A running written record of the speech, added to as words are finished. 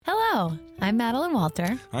Hello, I'm Madeline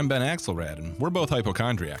Walter. I'm Ben Axelrad, and we're both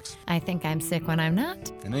hypochondriacs. I think I'm sick when I'm not.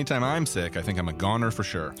 And anytime I'm sick, I think I'm a goner for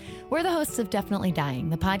sure. We're the hosts of Definitely Dying,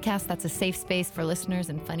 the podcast that's a safe space for listeners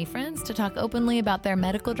and funny friends to talk openly about their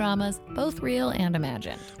medical dramas, both real and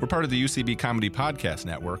imagined. We're part of the UCB Comedy Podcast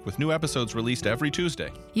Network, with new episodes released every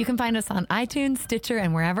Tuesday. You can find us on iTunes, Stitcher,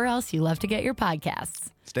 and wherever else you love to get your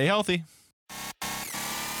podcasts. Stay healthy.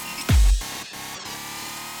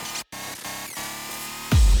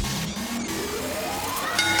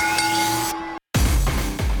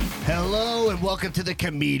 Hello and welcome to the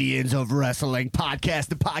Comedians of Wrestling podcast,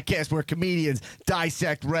 the podcast where comedians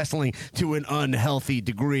dissect wrestling to an unhealthy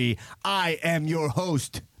degree. I am your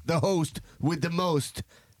host, the host with the most,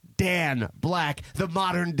 Dan Black, the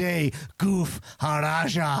modern day Goof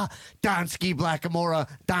Haraja, Donsky Blackamora,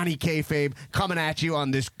 Donnie Kayfabe, coming at you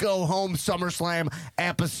on this Go Home SummerSlam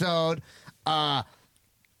episode. Man,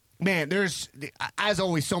 there's, as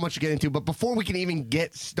always, so much to get into, but before we can even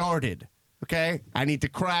get started, okay, I need to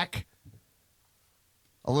crack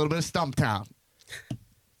a little bit of Stumptown.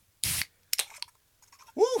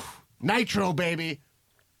 Woo! Nitro, baby.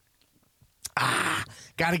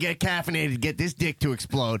 Gotta get caffeinated to get this dick to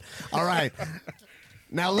explode. All right.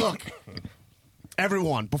 Now, look,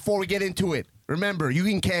 everyone, before we get into it, remember, you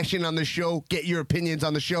can cash in on the show, get your opinions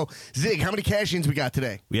on the show. Zig, how many cash-ins we got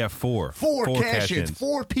today? We have four. Four cash-ins.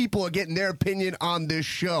 4 people are getting their opinion on this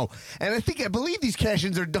show. And I believe these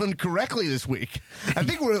cash-ins are done correctly this week. I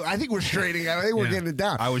think we're straightening out. I think we're getting it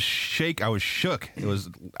down. I was shook. It was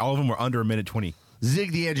all of them were under a minute 20.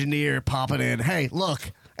 Zig the engineer popping in. Hey,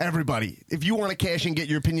 look, everybody, if you want to cash in, get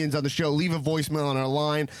your opinions on the show, leave a voicemail on our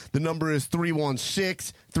line. The number is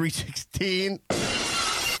 316-316.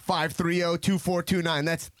 530-2429.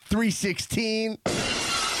 That's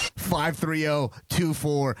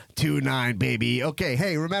 316-530-2429, baby. Okay,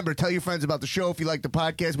 hey, remember, tell your friends about the show if you like the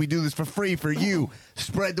podcast. We do this for free for you.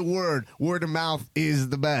 Spread the word. Word of mouth is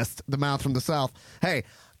the best. The mouth from the south. Hey,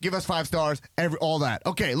 give us 5 stars, all that.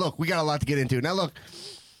 Okay, look, we got a lot to get into. Now, look.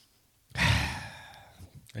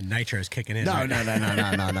 And Nitro's kicking in. No. Right?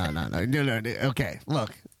 No. Okay,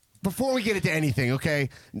 look. Before we get into anything, okay,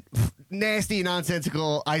 nasty,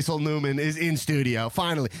 nonsensical Isol Newman is in studio.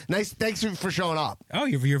 Finally, nice. Thanks for showing up. Oh,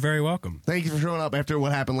 you're very welcome. Thank you for showing up after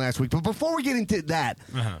what happened last week. But before we get into that,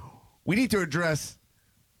 we need to address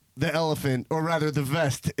the elephant, or rather, the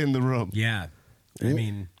vest in the room. Yeah, I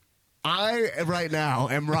mean, I right now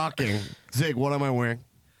am rocking. Zig, what am I wearing?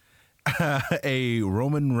 A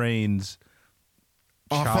Roman Reigns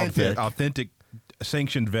authentic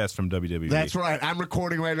sanctioned vest from WWE. That's right. I'm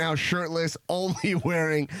recording right now shirtless, only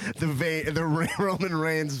wearing the Roman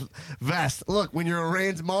Reigns vest. Look, when you're a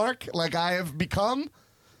Reigns mark, like I have become,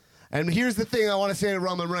 and here's the thing I want to say to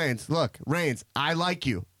Roman Reigns. Look, Reigns, I like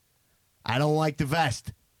you. I don't like the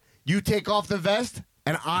vest. You take off the vest,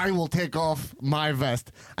 and I will take off my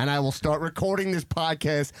vest, and I will start recording this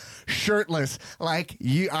podcast shirtless. Like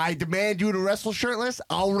I demand you to wrestle shirtless.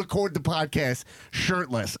 I'll record the podcast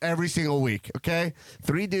shirtless every single week. Okay,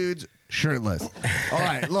 3 dudes shirtless. All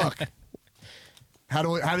right, look. How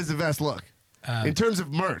does the vest look in terms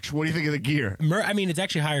of merch? What do you think of the gear? I mean, it's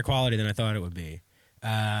actually higher quality than I thought it would be.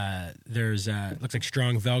 There's looks like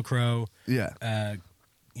strong Velcro. Yeah.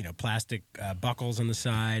 Plastic buckles on the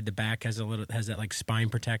side. The back has that like spine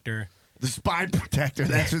protector. The spine protector.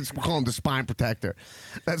 That's what we call him, the spine protector.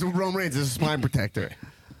 That's what Roman Reigns is, a spine protector.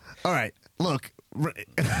 All right, look,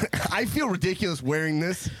 I feel ridiculous wearing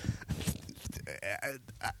this.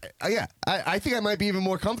 I think I might be even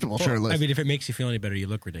more comfortable shirtless. I mean, if it makes you feel any better, you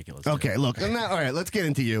look ridiculous. Okay, look. Now, all right, let's get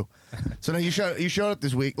into you. So now you showed up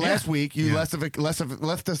this week. Last week, you left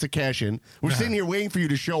us a cash in. We're sitting here waiting for you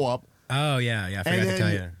to show up. Oh, yeah. I forgot to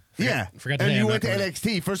tell you. Forgot to tell and you you went to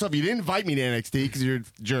NXT. First off, you didn't invite me to NXT because you're a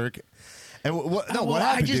jerk. And what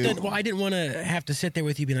happened, I didn't want to have to sit there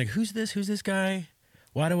with you being like, who's this guy?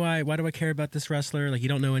 Why do I care about this wrestler? Like, you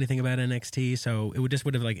don't know anything about NXT, so it would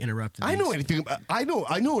have like interrupted. I know anything about. I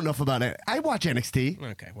know enough about it. I watch NXT.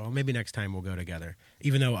 Okay, well, maybe next time we'll go together.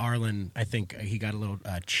 Even though Arlen, I think he got a little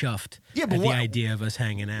chuffed at the idea of us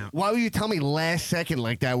hanging out. Why would you tell me last second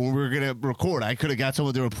like that when we were gonna record? I could have got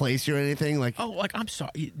someone to replace you or anything. Like, I'm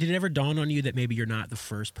sorry. Did it ever dawn on you that maybe you're not the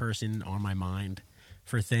first person on my mind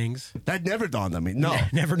for things? That never dawned on me. No,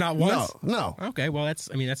 never, not once. No. Okay, well, that's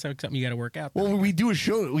something you got to work out. Well, we do a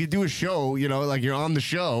show. Like you're on the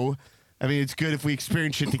show. I mean, it's good if we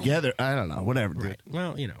experience it together. I don't know, whatever, dude. Right.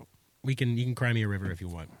 Well, you can cry me a river if you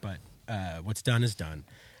want, but what's done is done.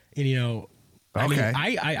 And I mean,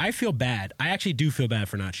 I feel bad. I actually do feel bad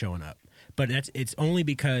for not showing up, but it's only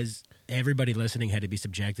because everybody listening had to be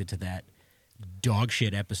subjected to that dog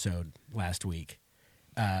shit episode last week.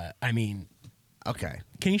 I mean, Okay.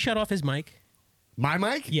 can you shut off his mic? My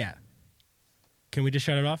mic? Yeah. Can we just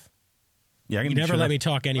shut it off? Yeah, I can You never shut let up. me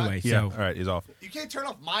talk anyway, Yeah, so all right, he's off. You can't turn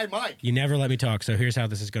off my mic. you never let me talk. So here's how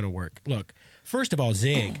this is going to work. Look, first of all,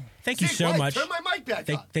 Zig, thank you Zig, so Mike, much. Turn my mic back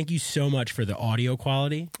on. Thank you so much for the audio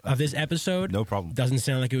quality of this episode. No problem. Doesn't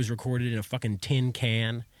sound like it was recorded in a fucking tin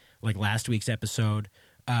can like last week's episode.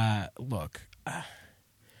 Look,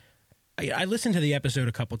 I listened to the episode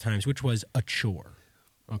a couple times, which was a chore.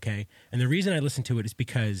 Okay, and the reason I listened to it is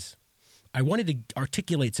because I wanted to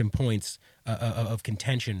articulate some points of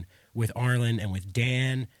contention with Arlen and with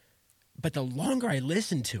Dan, but the longer I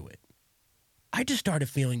listened to it, I just started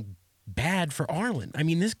feeling bad for Arlen. I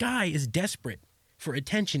mean, this guy is desperate for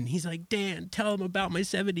attention. He's like, Dan, tell them about my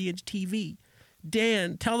 70-inch TV.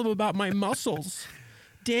 Dan, tell them about my muscles.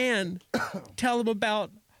 Dan, tell them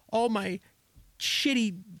about all my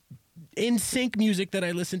shitty in-sync music that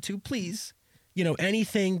I listen to, please. You know,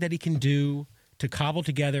 anything that he can do to cobble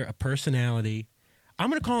together a personality. I'm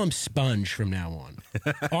going to call him Sponge from now on.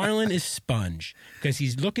 Arlen is Sponge because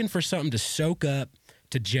he's looking for something to soak up,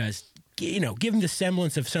 to just, you know, give him the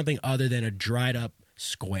semblance of something other than a dried up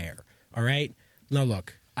square. All right? Now,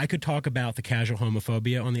 look, I could talk about the casual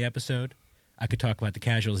homophobia on the episode. I could talk about the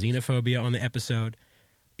casual xenophobia on the episode.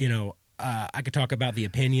 You know, I could talk about the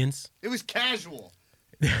opinions. It was casual.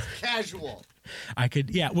 It was casual. I could,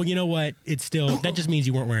 yeah. Well, you know what? It's still, that just means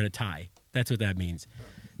you weren't wearing a tie. That's what that means.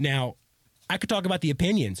 Now, I could talk about the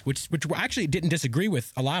opinions, which I actually didn't disagree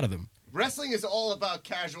with a lot of them. Wrestling is all about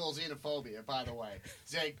casual xenophobia, by the way.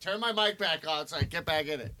 Zig, turn my mic back on so I can get back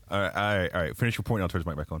in it. All right. Finish your point. I'll turn his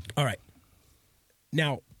mic back on. All right.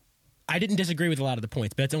 Now, I didn't disagree with a lot of the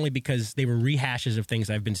points, but that's only because they were rehashes of things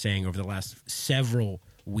I've been saying over the last several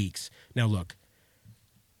weeks. Now, look,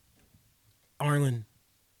 Arlen,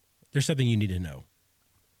 there's something you need to know.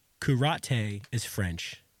 Karate is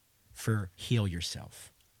French for heal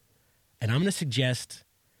yourself. And I'm going to suggest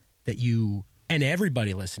that you and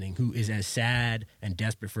everybody listening who is as sad and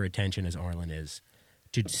desperate for attention as Arlen is,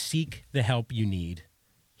 to seek the help you need.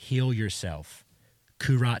 Heal yourself.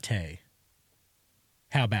 Karate.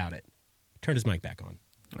 How about it? Turn his mic back on.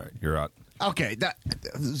 All right, you're out. Okay,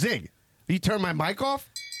 Zig, you turn my mic off?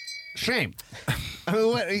 Shame. I mean,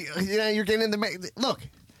 what, you know, you're getting in the mic. Look.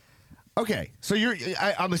 Okay, so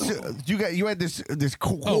I'm assuming you had this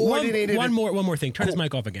coordinated. One more thing. Turn his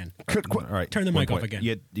mic off again. All right. Turn the mic off again. You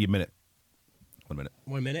had a minute. 1 minute.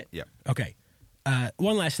 1 minute? Yeah. Okay.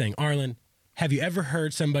 One last thing. Arlen, have you ever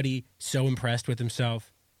heard somebody so impressed with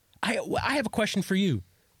himself? I have a question for you.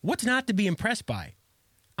 What's not to be impressed by?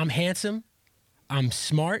 I'm handsome. I'm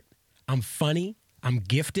smart. I'm funny. I'm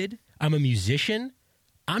gifted. I'm a musician.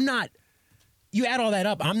 I'm not... You add all that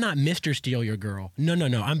up, I'm not Mr. Steal Your Girl. No.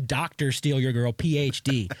 I'm Dr. Steal Your Girl,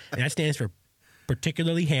 PhD. And that stands for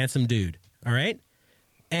particularly handsome dude. All right?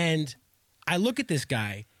 And I look at this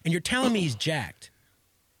guy, and you're telling me he's jacked.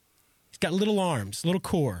 He's got little arms, little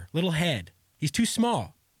core, little head. He's too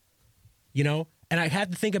small. You know? And I had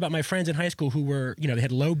to think about my friends in high school who were, you know, they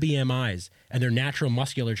had low BMIs, and their natural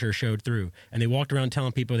musculature showed through. And they walked around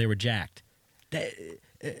telling people they were jacked.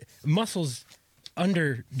 Muscles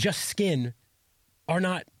under just skin are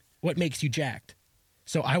not what makes you jacked.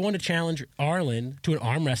 So I want to challenge Arlen to an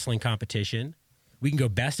arm wrestling competition. We can go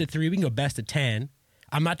best of 3. We can go best of 10.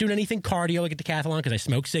 I'm not doing anything cardio like a decathlon because I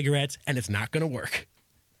smoke cigarettes, and it's not going to work.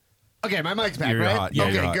 Okay, my mic's back, You're right? hot. Yeah,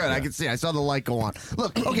 okay, you're hot, good. yeah. I can see. I saw the light go on.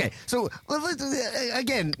 Look, okay, so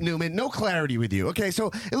again, Newman, no clarity with you. Okay, so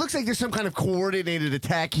it looks like there's some kind of coordinated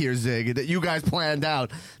attack here, Zig, that you guys planned out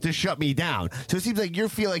to shut me down. So it seems like you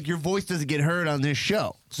feel like your voice doesn't get heard on this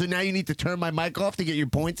show. So now you need to turn my mic off to get your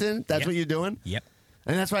points in? That's what you're doing? Yep.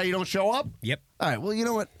 And that's why you don't show up? Yep. All right, well, you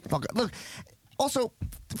know what? Fuck it. Look, also,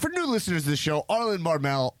 for new listeners to the show, Arlen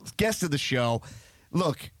Marmel, guest of the show,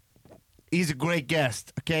 look, he's a great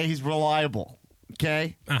guest, okay? He's reliable.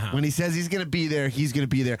 Okay? When he says he's going to be there, he's going to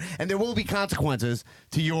be there. And there will be consequences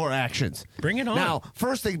to your actions. Bring it on. Now,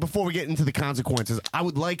 first thing, before we get into the consequences, I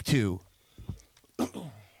would like to,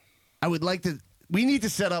 we need to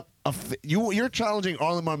set up, you're challenging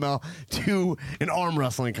Arlen Marmel to an arm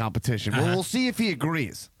wrestling competition. Well, we'll see if he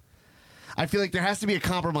agrees. I feel like there has to be a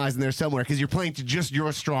compromise in there somewhere because you're playing to just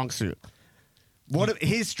your strong suit.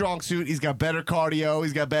 His strong suit, he's got better cardio,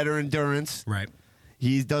 he's got better endurance. Right.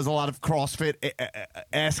 He does a lot of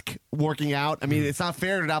CrossFit-esque working out. I mean, it's not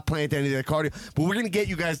fair to not play into any of the cardio. But we're going to get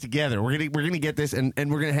you guys together. We're gonna get this, and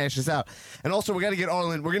we're going to hash this out. And also, we're going to get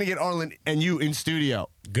Arlen and you in studio.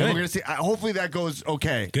 Good. And we're going to see. Hopefully that goes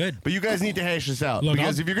okay. Good. But you guys need to hash this out. Look,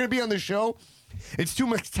 because if you're going to be on the show, It's too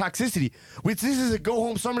much toxicity. This is a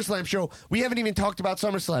go-home SummerSlam show. We haven't even talked about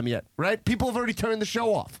SummerSlam yet, right? People have already turned the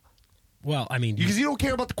show off. Well, I mean... Because you don't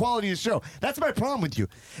care about the quality of the show. That's my problem with you.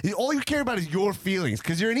 All you care about is your feelings,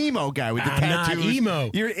 because you're an emo guy with the tattoos. I'm not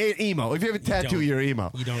emo. You're emo. If you have a tattoo, you're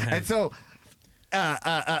emo. You don't have... And so,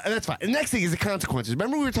 that's fine. The next thing is the consequences.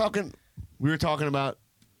 Remember we were talking about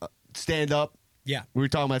stand-up? Yeah. We were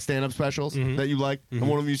talking about stand-up specials that you like, and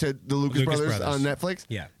one of them you said the Lucas Brothers on Netflix?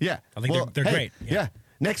 Yeah. Yeah. I think they're great. Yeah.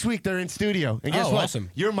 Next week, they're in studio. And guess what?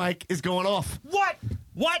 Awesome. Your mic is going off.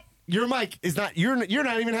 What? Your mic is not. You're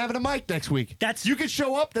not even having a mic next week. You could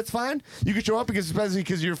show up. That's fine. You could show up especially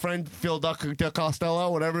because your friend Phil Costello,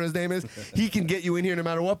 whatever his name is, he can get you in here no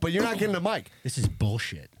matter what. But you're not getting a mic. This is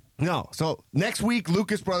bullshit. No. So next week,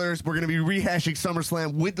 Lucas Brothers, we're going to be rehashing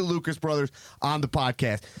SummerSlam with the Lucas Brothers on the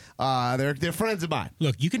podcast. They're friends of mine.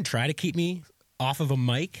 Look, you can try to keep me off of a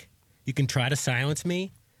mic. You can try to silence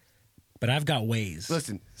me, but I've got ways.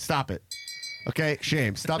 Listen, stop it. Okay,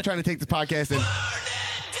 shame. Stop trying to take this podcast and.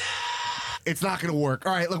 It's not going to work.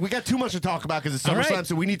 All right, look, we got too much to talk about because it's SummerSlam,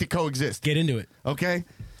 so we need to coexist. Get into it. Okay?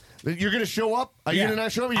 You're going to show up? Are you going to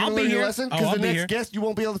not show up? Are you going to learn your lesson? Because the next guest, you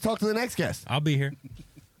won't be able to talk to the next guest. I'll be here.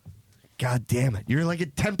 God damn it. You're like a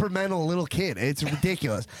temperamental little kid. It's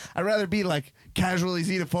ridiculous. I'd rather be like casually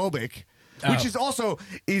xenophobic. Which is also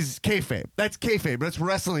kayfabe. That's kayfabe. That's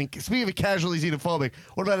wrestling. Speaking of casually xenophobic,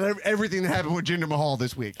 what about everything that happened with Jinder Mahal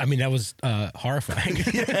this week? I mean, that was horrifying.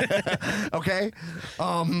 Okay.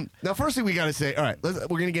 Now, first thing we got to say, all right, we're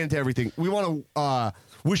going to get into everything. We want to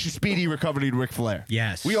wish a speedy recovery to Ric Flair.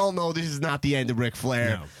 Yes. We all know this is not the end of Ric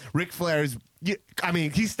Flair. No. Ric Flair is... I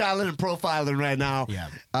mean, he's styling and profiling right now. Yeah.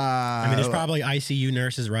 I mean, there's probably ICU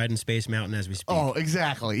nurses riding Space Mountain as we speak. Oh,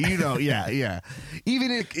 exactly. You know, yeah.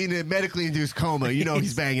 Even in a medically induced coma, you know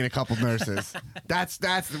he's banging a couple nurses. That's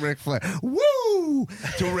the Ric Flair. Woo!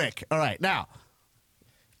 To Rick. All right, now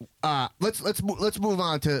let's move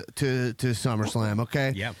on to SummerSlam.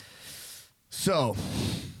 Okay. Yep. So.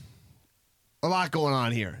 A lot going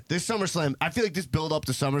on here. This SummerSlam, I feel like this build up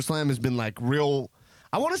to SummerSlam has been like real.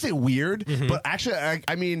 I want to say weird, but actually,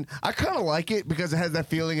 I mean, I kind of like it because it has that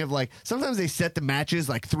feeling of like sometimes they set the matches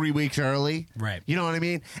like 3 weeks early. Right. You know what I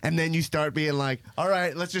mean? And then you start being like, all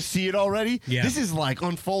right, let's just see it already. Yeah. This is like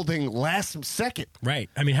unfolding last second. Right.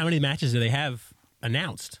 I mean, how many matches do they have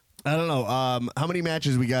announced? I don't know. How many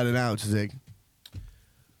matches we got announced, Zig?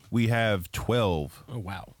 We have 12. Oh,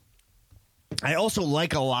 wow. I also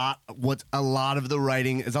like a lot of the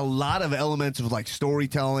writing is a lot of elements of like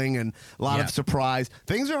storytelling and a lot of surprise.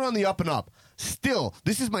 Things are on the up and up. Still,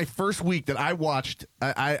 this is my first week that I watched.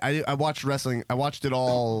 I watched wrestling. I watched it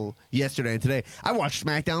all yesterday and today. I watched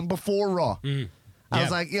SmackDown before Raw. I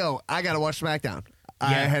was like, yo, I got to watch SmackDown.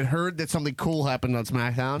 I had heard that something cool happened on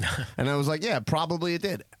SmackDown, and I was like, yeah, probably it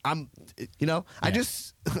did. I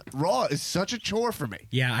just Raw is such a chore for me.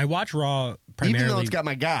 Yeah, I watch Raw primarily. Even though it's got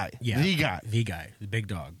my guy, the guy, the big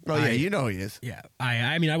dog. Oh yeah, you know he is. Yeah,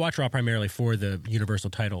 I mean, I watch Raw primarily for the Universal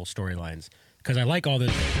title storylines because I like all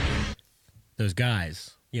those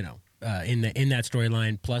guys, you know, in that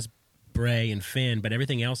storyline plus Bray and Finn, but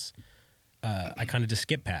everything else, I kind of just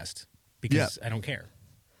skip past because I don't care.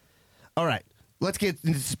 All right. Let's get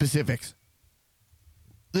into specifics.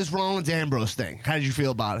 This Rollins Ambrose thing. How did you feel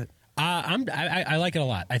about it? I like it a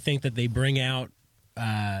lot. I think that they bring out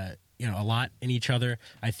a lot in each other.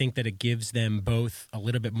 I think that it gives them both a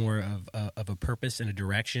little bit more of a purpose and a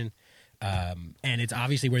direction. And it's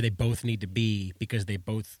obviously where they both need to be because they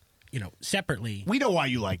both, separately. We know why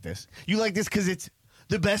you like this. You like this because it's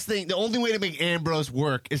the best thing. The only way to make Ambrose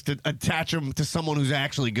work is to attach him to someone who's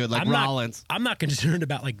actually good, like Rollins. I'm not concerned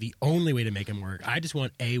about like the only way to make him work. I just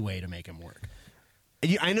want a way to make him work.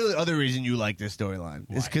 I know the other reason you like this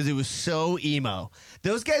storyline is because it was so emo.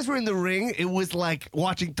 Those guys were in the ring. It was like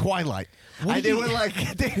watching Twilight. They were like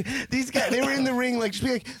these guys. They were in the ring, like just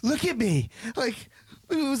be like, look at me, like.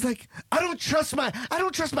 It was like I don't trust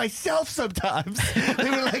myself sometimes. They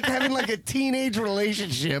were like having like a teenage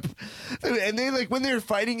relationship, and they like when they were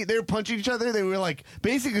fighting, they were punching each other. They were like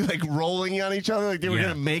basically like rolling on each other, like they were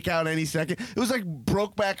gonna make out any second. It was like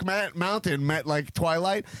Brokeback Mountain met like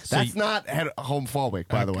Twilight. That's not homophobic,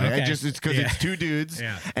 by the way. Okay. It's because it's two dudes,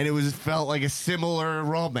 and it felt like a similar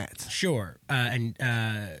romance. Sure, I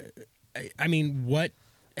mean, what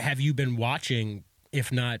have you been watching,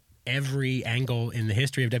 if not every angle in the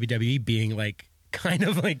history of WWE being like kind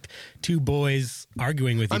of like two boys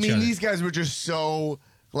arguing with each other? I mean, these guys were just so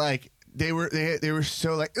like they were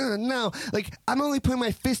so like, no, like I'm only putting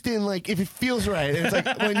my fist in like if it feels right. And it's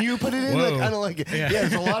like when you put it in, like I don't like it. Yeah,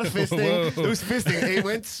 there's a lot of fisting. It was fisting. It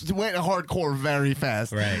went hardcore very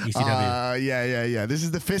fast. Right, ECW. Yeah. This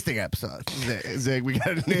is the fisting episode. Zig, we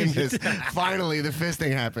got to name this. Finally, the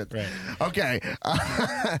fisting happened. Right. Okay.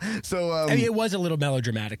 So I mean, it was a little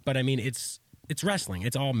melodramatic, but I mean, it's wrestling.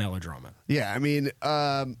 It's all melodrama. Yeah, I mean,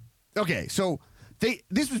 okay, so.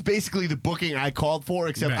 This was basically the booking I called for,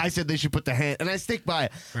 except I said they should put the hand, and I stick by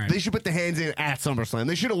it. Right. They should put the hands in at SummerSlam.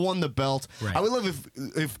 They should have won the belt. Right. I would love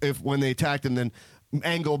if when they attacked and then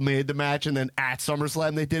Angle made the match, and then at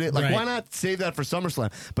SummerSlam they did it. Like, why not save that for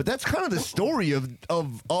SummerSlam? But that's kind of the story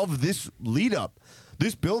of this lead up,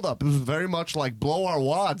 this build up. It was very much like blow our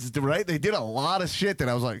wads, right? They did a lot of shit that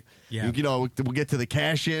I was like, you know, we'll get to the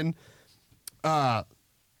cash in. Yeah,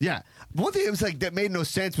 one thing that was like that made no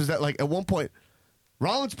sense was that like at one point.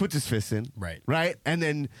 Rollins puts his fist in, right, and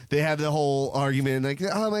then they have the whole argument, like,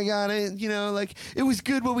 oh my god, like it was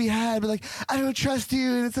good what we had, but like I don't trust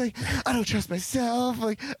you, and it's like I don't trust myself,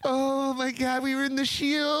 like oh my god, we were in the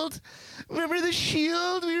Shield, remember the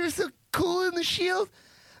Shield? We were so cool in the Shield.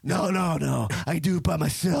 No, I do it by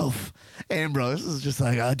myself. Ambrose is just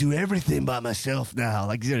like, I'll do everything by myself now.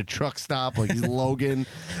 Like he's at a truck stop, like he's Logan.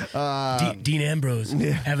 Dean Ambrose.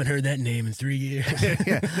 Yeah. Haven't heard that name in 3 years.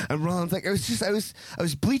 Yeah. And Rollins like, I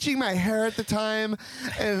was bleaching my hair at the time,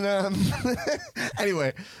 and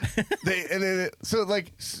anyway,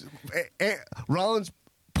 Rollins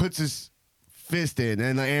puts his fist in,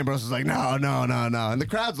 and Ambrose is like, no, and the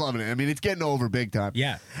crowd's loving it. I mean, it's getting over big time.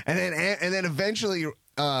 Yeah, and then eventually.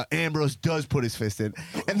 Ambrose does put his fist in,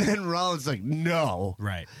 and then Rollins is like, no.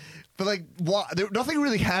 Right. But, like, nothing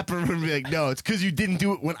really happened for me. Like, no, it's because you didn't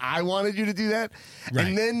do it when I wanted you to do that. Right.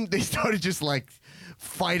 And then they started just, like,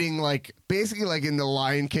 fighting, like, basically like in The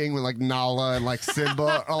Lion King when, like, Nala and, like,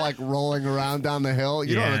 Simba are, like, rolling around down the hill.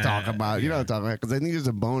 You know what I'm talking about. You know what I'm talking about, because I think there's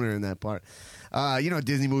a boner in that part. You know,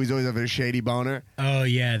 Disney movies always have a shady boner. Oh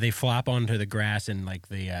yeah, they flop onto the grass and like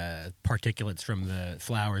the particulates from the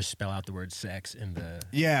flowers spell out the word sex in the.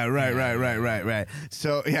 Yeah, right.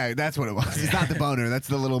 So yeah, that's what it was. It's not the boner. That's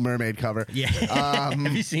the Little Mermaid cover. Yeah.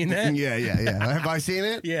 Have you seen that? Yeah. Have I seen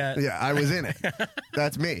it? Yeah. Yeah, I was in it.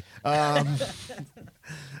 That's me.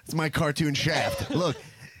 It's my cartoon Shaft. Look.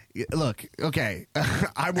 Okay.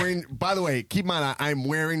 I'm wearing. By the way, keep in mind I'm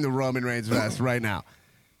wearing the Roman Reigns vest right now.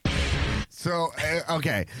 So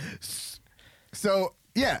okay, so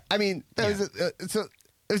yeah, I mean that was so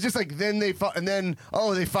it was just like then they fought, and then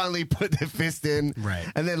they finally put the fist in, right?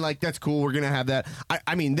 And then like that's cool, we're gonna have that.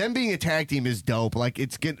 I mean them being a tag team is dope. Like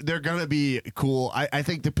they're gonna be cool. I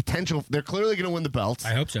think the potential, they're clearly gonna win the belts.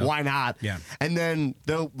 I hope so. Why not? Yeah, and then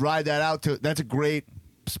they'll ride that out to. That's a great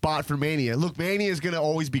spot for Mania. Look, Mania is going to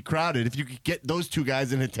always be crowded. If you could get those two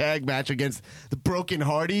guys in a tag match against the Broken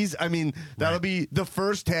Hardys, I mean, that'll be the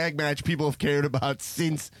first tag match people have cared about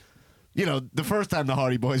since, the first time the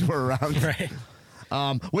Hardy Boys were around. Right.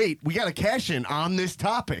 Wait, we got to cash in on this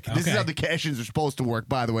topic. This is how the cash-ins are supposed to work,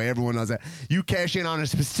 by the way. Everyone knows that. You cash in on a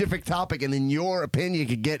specific topic, and then your opinion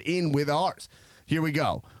could get in with ours. Here we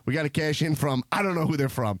go. We got to cash in from, I don't know who they're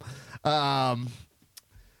from.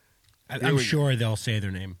 I'm sure they'll say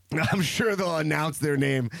their name. I'm sure they'll announce their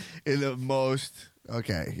name in the most.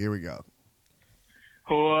 Okay, here we go.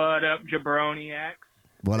 What up, Jabroniacs?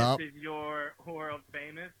 What up? This is your world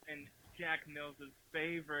famous and Jack Mills'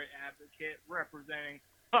 favorite advocate representing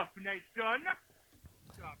Huff Nation.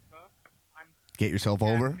 I'm Get yourself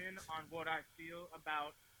over. On what I feel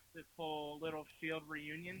about this whole Little Shield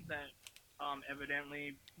reunion that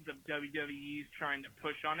evidently the WWE is trying to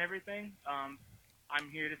push on everything. I'm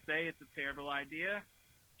here to say it's a terrible idea,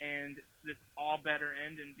 and this all better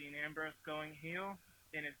end in Dean Ambrose going heel.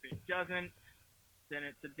 And if it doesn't, then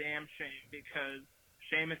it's a damn shame, because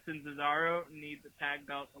Sheamus and Cesaro need the tag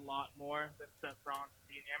belts a lot more than Seth Rollins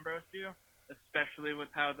and Dean Ambrose do, especially with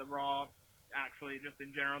how the Raw, actually just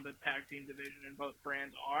in general, the tag team division in both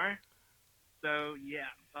brands are. So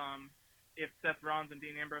yeah, if Seth Rollins and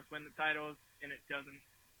Dean Ambrose win the titles and if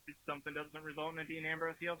something doesn't result in a Dean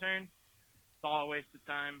Ambrose heel turn, it's all a waste of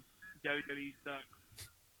time. WWE sucks.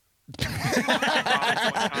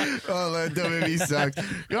 Oh, that WWE sucks.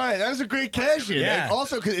 All right, that was a great cash in. Yeah. And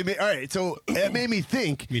also, all right, so it made me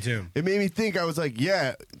think. Me too. It made me think. I was like,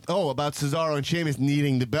 about Cesaro and Sheamus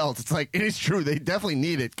needing the belts. It's like, it is true. They definitely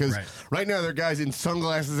need it, because right now they're guys in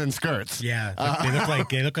sunglasses and skirts. Yeah,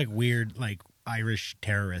 they look like weird, like Irish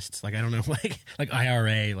terrorists. Like, I don't know, like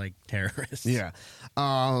IRA, like terrorists. Yeah.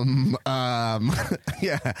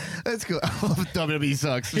 Yeah, that's cool. WWE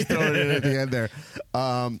sucks. Just throwing it in at the end there.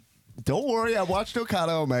 Don't worry, I watched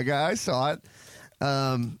Okada Omega. I saw it.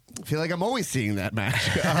 I feel like I'm always seeing that match.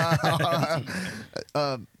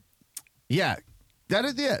 Yeah.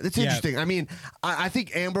 That's interesting. I mean, I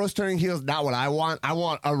think Ambrose turning heel is not what I want. I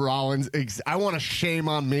want a Rollins. I want a shame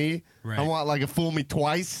on me. Right. I want like a fool me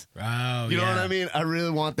twice. Oh, you know what I mean? I really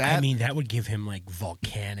want that. I mean, that would give him like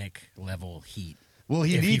volcanic level heat. Well,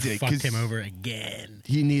 he needs it. Fucked him over again.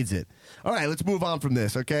 He needs it. All right, let's move on from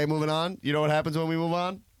this. Okay, moving on. You know what happens when we move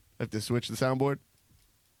on? I have to switch the soundboard.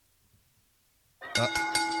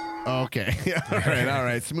 Okay. all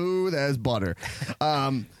right. Smooth as butter.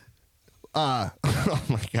 Oh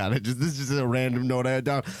my God! This is just a random note I had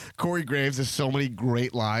down. Corey Graves has so many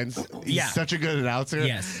great lines. He's such a good announcer.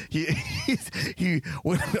 Yes. He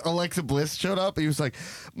when Alexa Bliss showed up, he was like,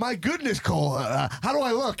 "My goodness, Cole, how do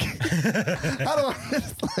I look? How do I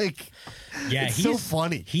like?" Yeah, it's so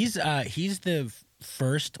funny. He's the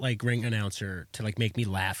first like ring announcer to like make me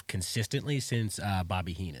laugh consistently since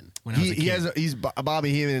Bobby Heenan when I was a kid. He's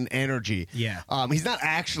Bobby Heenan energy. Yeah. He's not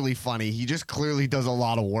actually funny. He just clearly does a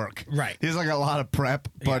lot of work. Right. He has like a lot of prep.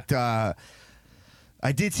 But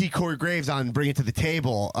I did see Corey Graves on Bring It to the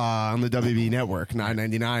Table on the WB Network,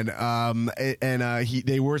 $9.99. And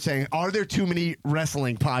they were saying, are there too many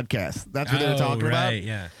wrestling podcasts? That's what they were talking about.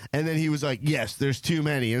 Yeah. And then he was like, yes, there's too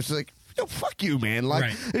many. It was like, no, fuck you, man.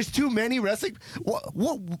 Like, there's too many wrestling.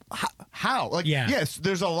 What? How? Like, yes,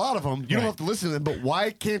 there's a lot of them. You don't have to listen to them, but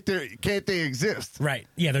why can't they exist? Right.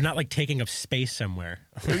 Yeah, they're not like taking up space somewhere.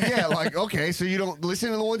 Yeah, like, okay, so you don't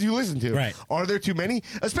listen to the ones you listen to. Right. Are there too many?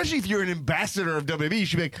 Especially if you're an ambassador of WWE, you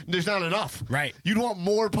should be like, there's not enough. Right. You'd want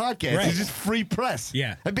more podcasts. Right. It's just free press.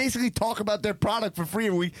 Yeah. And basically talk about their product for free.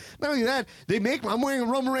 Not only that, I'm wearing a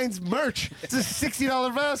Roman Reigns merch. It's a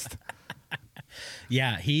 $60 vest.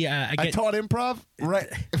 Yeah, I taught improv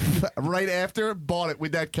right after, bought it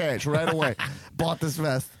with that cash right away. Bought this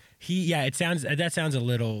vest. That sounds a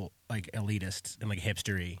little like elitist and like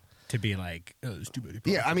hipstery to be like, oh, there's too many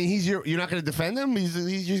people. Yeah, I mean, you're not going to defend him.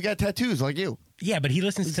 He's just got tattoos like you. Yeah, but he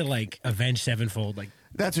listens to like Avenged Sevenfold, like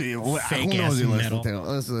that's what you. Fake who knows ass he metal.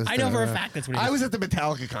 Listens to I know for a fact that's what he. I was at the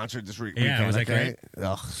Metallica concert this weekend. Yeah, was that great?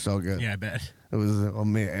 Oh, so good. Yeah, I bet. It was. Oh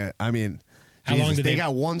man, I mean. How long did they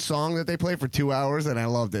got one song that they play for 2 hours, and I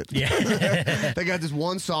loved it. Yeah, they got this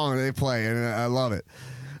one song that they play, and I love it.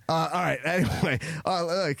 All right. Anyway,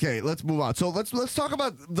 okay, let's move on. So let's talk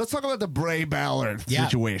about the Bray Ballard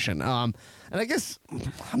situation. And I guess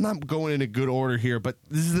I'm not going in a good order here, but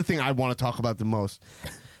this is the thing I want to talk about the most.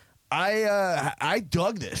 I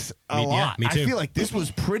dug this a lot. Me too. I feel like this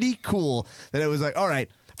was pretty cool. That it was like, all right.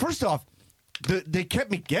 First off, they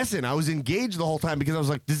kept me guessing. I was engaged the whole time because I was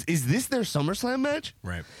like, is this their SummerSlam match?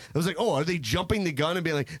 Right. I was like, oh, are they jumping the gun and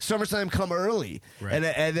being like, SummerSlam come early? Right.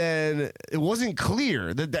 And then it wasn't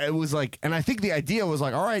clear that it was like, and I think the idea was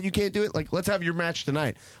like, all right, you can't do it. Like, let's have your match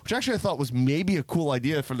tonight, which actually I thought was maybe a cool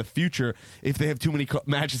idea for the future. If they have too many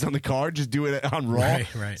matches on the card, just do it on Raw.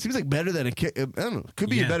 Right. Seems like better than I don't know.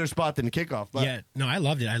 Could be a better spot than a kickoff. But. Yeah. No, I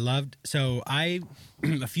loved it. So a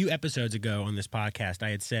few episodes ago on this podcast, I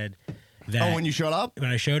had said that when you showed up?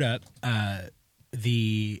 When I showed up, I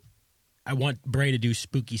want Bray to do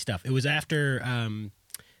spooky stuff. It was after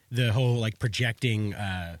the whole like projecting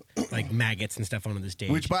like maggots and stuff onto the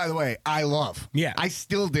stage. Which, by the way, I love. Yeah. I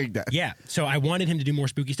still dig that. Yeah. So I wanted him to do more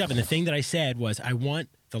spooky stuff. And the thing that I said was I want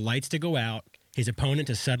the lights to go out, his opponent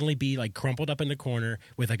to suddenly be like crumpled up in the corner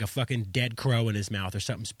with like a fucking dead crow in his mouth or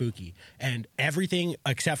something spooky. And everything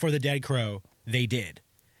except for the dead crow, they did.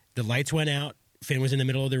 The lights went out. Finn was in the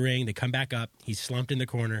middle of the ring. They come back up. He's slumped in the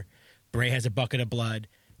corner. Bray has a bucket of blood,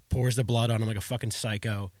 pours the blood on him like a fucking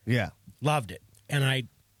psycho. Yeah. Loved it. And I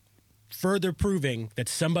further proving that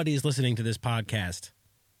somebody is listening to this podcast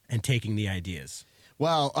and taking the ideas.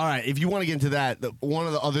 Well, all right. If you want to get into that, one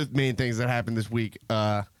of the other main things that happened this week,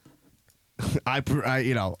 I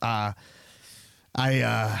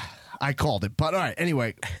called it. But all right.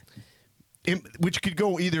 Anyway. Which could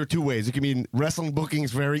go either two ways. It could mean wrestling booking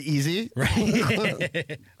is very easy.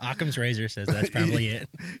 Right. Occam's razor says that's probably it.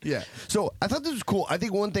 Yeah. So I thought this was cool. I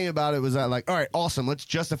think one thing about it was that, like, all right, awesome. Let's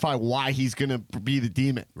justify why he's going to be the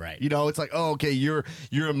demon. Right. You know, it's like, oh, okay, you're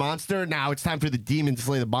a monster. Now it's time for the demon to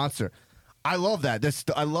slay the monster. I love that.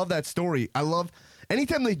 I love that story. I love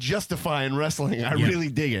anytime they justify in wrestling. I really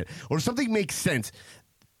dig it. Or something makes sense.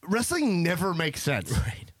 Wrestling never makes sense.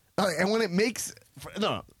 Right. And when it makes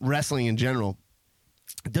wrestling in general,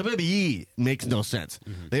 WWE makes no sense.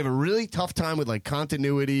 Mm-hmm. They have a really tough time with like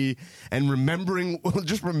continuity and remembering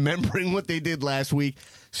what they did last week,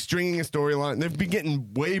 stringing a storyline. They've been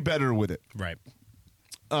getting way better with it. Right.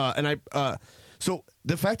 So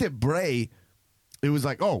the fact that Bray, it was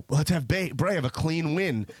like, oh, let's have Bray have a clean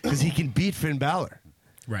win because he can beat Finn Balor.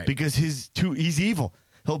 Right. Because he's evil.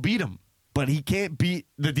 He'll beat him, but he can't beat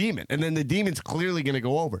the demon. And then the demon's clearly going to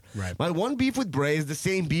go over. Right. My one beef with Bray is the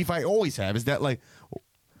same beef I always have, is that, like,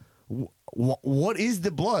 what is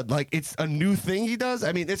the blood? Like, it's a new thing he does?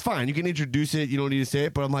 I mean, it's fine. You can introduce it. You don't need to say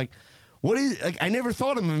it. But I'm like, what is, like, I never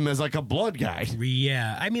thought of him as, like, a blood guy.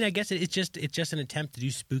 Yeah. I mean, I guess it's just an attempt to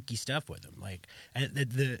do spooky stuff with him. Like,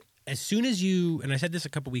 as soon as you, and I said this a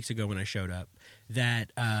couple weeks ago when I showed up,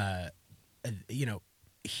 that,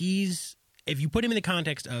 if you put him in the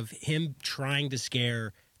context of him trying to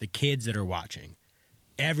scare the kids that are watching,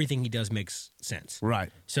 everything he does makes sense.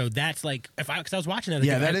 Right. So that's like, because I was watching that.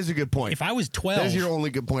 Yeah, that is a good point. If I was 12. That is your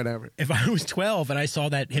only good point ever. If I was 12 and I saw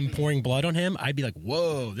that him pouring blood on him, I'd be like,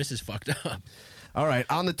 whoa, this is fucked up. All right.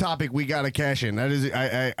 On the topic, we got to cash in. That is,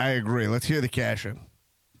 I agree. Let's hear the cash in.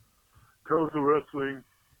 Coast of Wrestling.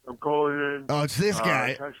 I'm calling in. Oh, it's this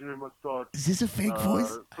guy. Cashing in my thoughts. Is this a fake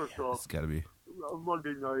voice? First off, It's got to be.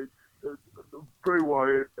 Monday night, Bray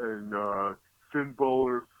Wyatt and Finn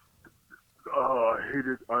Balor. I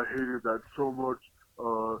hated that so much.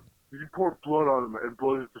 You pour blood on him, and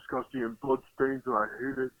blood is disgusting, and blood stains, and I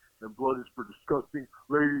hate it. And blood is for disgusting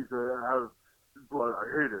ladies that have blood. I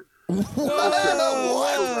hate it.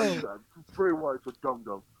 Whoa! Bray Wyatt's a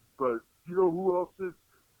dum-dum. But you know who else is?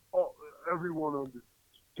 Oh, everyone on this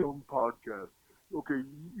dumb podcast. Okay,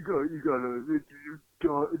 you got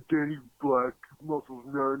Danny Black, Muscles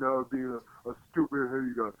now being a stupid head.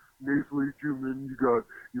 You got Nathan Human. You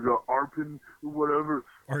got Arkin, whatever.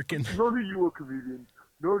 Arkin. None of you are comedians.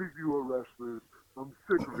 None of you are wrestlers. I'm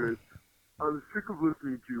sick of it. I'm sick of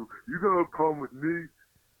listening to you. You got a problem with me?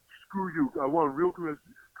 Screw you. I want a real comedian.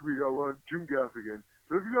 I want Jim Gaffigan.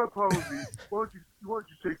 So if you got a problem with me, why don't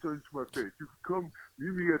you say something to my face? You can come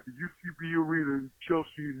meet me at the UCB Arena in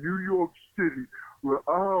Chelsea, New York City, where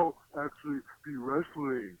I'll actually be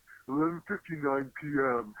wrestling 11:59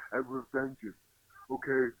 p.m. at Revengeance.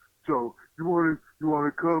 Okay, so you want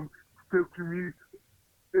to come step to me?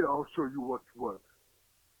 Yeah, I'll show you what's what.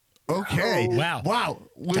 Okay. Wow.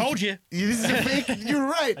 Told you. This is a fake. You're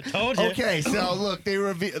right. I told you. Okay, so look,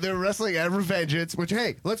 they're wrestling at Revengeance, which,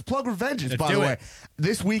 hey, let's plug Revengeance, by the way.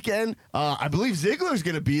 This weekend, I believe Ziggler's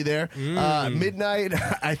going to be there. Midnight,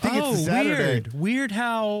 I think it's a Saturday. Weird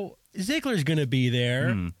how Ziggler's going to be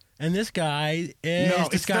there. And this guy is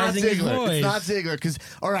disguising his voice. It's not Ziggler. Because,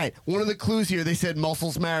 all right, one of the clues here, they said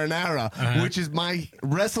Muscles Marinara, which is my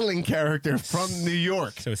wrestling character from New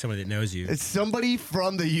York. So it's somebody that knows you. It's somebody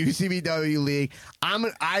from the UCBW League. All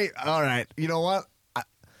right, you know what?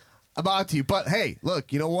 I'm out to you. But, hey,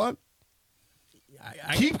 look, you know what?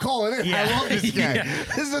 Keep calling in. Yeah. I love this guy. Yeah.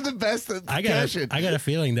 This is the best. I got a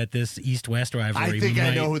feeling that this East-West rivalry I think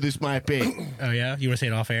I know who this might be. Oh, yeah? You want to say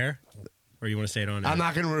it off air? Or you want to say it on air? I'm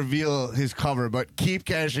not going to reveal his cover, but keep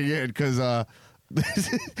cashing in because what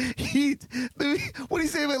do you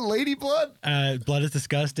say about Lady Blood? Blood is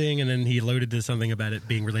disgusting, and then he alluded to something about it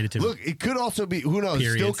being related to. Look, it could also be. Who knows?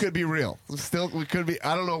 Periods. Still could be real. Still could be.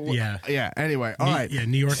 I don't know. Yeah. Anyway, all right. Yeah,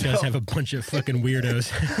 New York does have a bunch of fucking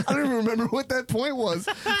weirdos. I don't even remember what that point was.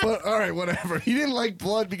 But all right, whatever. He didn't like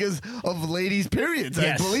blood because of ladies' periods.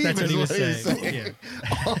 Yes, I believe that's what is he was what he's saying. saying.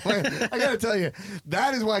 Oh, man, I gotta tell you,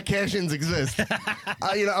 that is why cash-ins exist.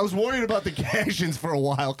 I was worried about the cash-ins for a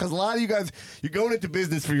while because a lot of you guys, you're going into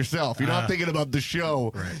business for yourself. You're not thinking about the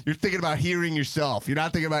show. Right. You're thinking about hearing yourself. You're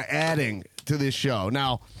not thinking about adding to this show.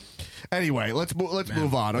 Now, anyway, let's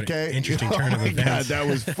move on, what an okay? interesting turn of my events. God, that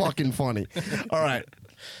was fucking funny. All right.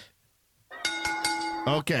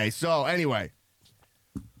 Okay, so anyway.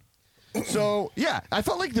 So, yeah, I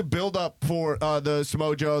felt like the build-up for the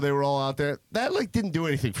Samoa Joe, they were all out there. That, like, didn't do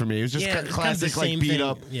anything for me. It was just classic, like,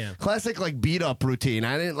 beat-up. Yeah. Classic, like, beat-up routine.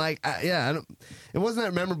 I didn't like, it wasn't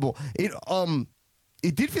that memorable.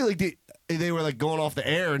 It did feel like they were, like, going off the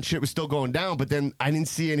air and shit was still going down, but then I didn't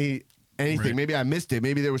see anything. Right. Maybe I missed it.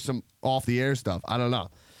 Maybe there was some off-the-air stuff. I don't know.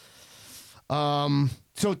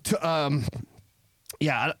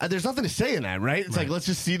 Yeah, there's nothing to say in that, right? It's like, let's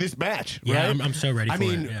just see this match, Yeah, right? I'm so ready for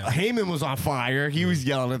it. Yeah. Heyman was on fire. He was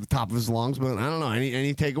yelling at the top of his lungs, but I don't know.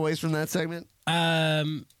 Any takeaways from that segment?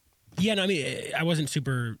 Yeah, no, I mean, I wasn't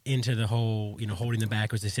super into the whole, holding them back.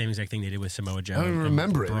 It was the same exact thing they did with Samoa Joe. I don't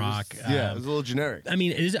remember it. Brock. It was a little generic. I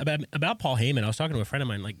mean, it is about Paul Heyman. I was talking to a friend of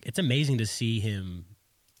mine. Like, it's amazing to see him,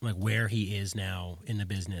 like, where he is now in the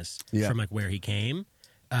business from, like, where he came.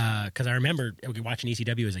 Because I remember watching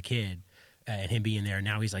ECW as a kid and him being there.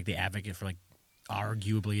 Now he's, like, the advocate for, like,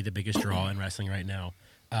 arguably the biggest draw in wrestling right now.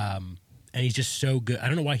 And he's just so good. I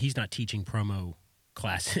don't know why he's not teaching promo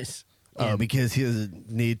classes. because he doesn't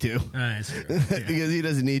need to. That's true. Yeah. Because he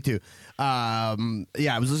doesn't need to. I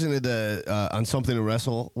was listening to the on Something to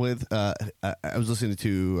Wrestle with. I was listening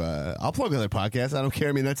to. I'll plug other podcasts. I don't care.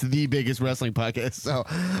 I mean, that's the biggest wrestling podcast. So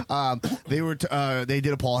they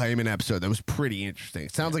did a Paul Heyman episode that was pretty interesting.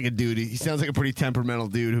 It sounds like a dude. He sounds like a pretty temperamental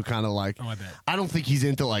dude who kind of like. Oh, I bet. I don't think he's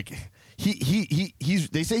into like he's.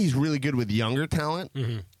 They say he's really good with younger talent,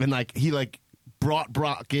 and like he like. Brought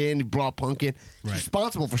Brock in, he brought Punk in. He's Right.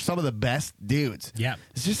 responsible for some of the best dudes. Yeah.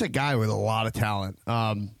 It's just a guy with a lot of talent.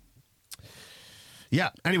 Yeah.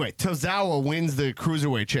 Anyway, Tozawa wins the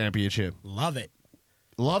Cruiserweight Championship. Love it.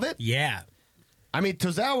 Love it? Yeah. I mean,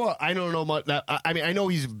 Tozawa, I don't know much. I mean, I know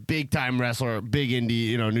he's a big-time wrestler, big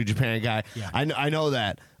indie, New Japan guy. Yeah. I know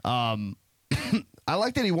that. I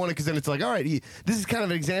like that he won it because then it's like, all right, this is kind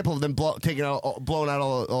of an example of them blowing out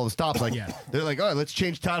all the stops. Like, Yeah. They're like, all right, let's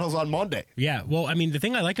change titles on Monday. Yeah. Well, I mean, the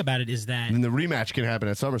thing I like about it is that And the rematch can happen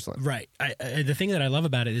at SummerSlam. right. The thing that I love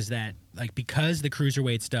about it is that like because the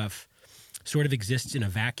cruiserweight stuff sort of exists in a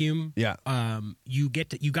vacuum. Yeah. You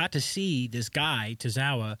got to see this guy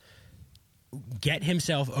Tozawa get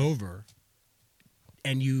himself over,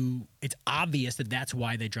 and it's obvious that that's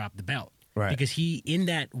why they dropped the belt. Right. Because he in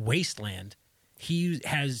that wasteland. He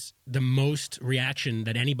has the most reaction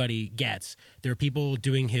that anybody gets. There are people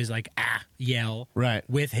doing his like yell Right.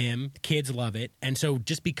 with him. Kids love it, and so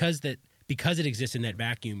just because it exists in that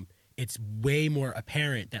vacuum, it's way more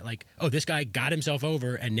apparent that like, oh, this guy got himself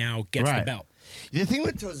over and now gets the Right. belt. The thing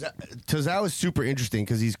with Tozawa is super interesting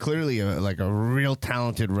because he's clearly a real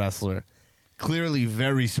talented wrestler. Clearly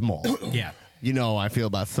very small. Yeah, I feel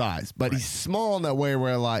about size, but he's small in that way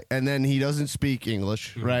where like, and then he doesn't speak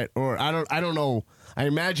English, right? Or I don't know. I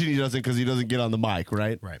imagine he doesn't because he doesn't get on the mic,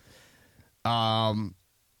 right? right.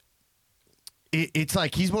 It's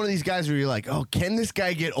like he's one of these guys where you're like, oh, can this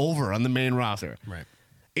guy get over on the main roster? Right.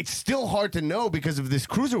 It's still hard to know because of this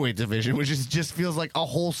cruiserweight division, which just feels like a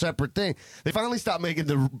whole separate thing. They finally stopped making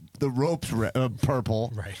the ropes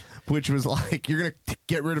purple, Right. Which was like you're gonna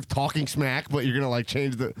get rid of talking smack, but you're gonna like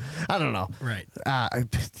change the. I don't know. Right.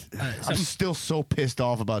 I'm still so pissed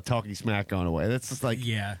off about talking smack going away. That's just like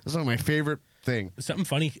Yeah. That's one of my favorite thing. Something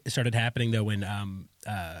funny started happening though when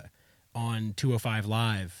on 205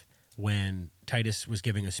 Live when Titus was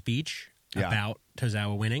giving a speech Yeah. about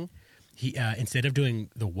Tozawa winning. He instead of doing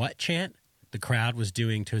the what chant, the crowd was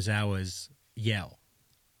doing Tozawa's yell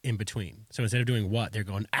in between. So instead of doing what, they're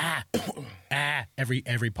going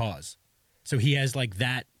every pause. So he has like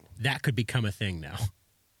that could become a thing now.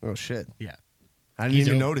 Oh shit! Yeah. I didn't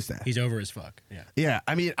even notice that. He's over as fuck. Yeah. Yeah,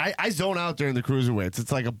 I mean, I zone out during the cruiserweights.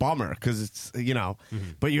 It's like a bummer because it's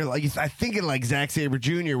but you're like I think in like Zack Sabre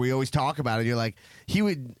Jr. We always talk about it. You're like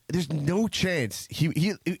There's no chance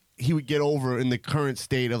he would get over in the current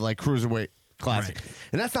state of like cruiserweight classic, Right.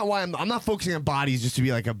 and that's not why I'm not focusing on bodies just to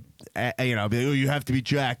be like be like, oh, you have to be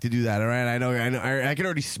jacked to do that. All right, I know. I can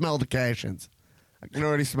already smell the cash-ins. I can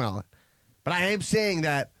already smell it, but I am saying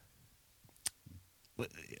that.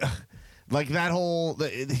 Like that whole,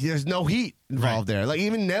 there's no heat involved there. Like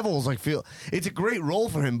even Neville's like it's a great role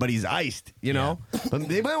for him, but he's iced, But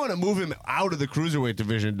they might want to move him out of the cruiserweight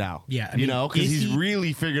division now. Yeah, I mean, because is he's he-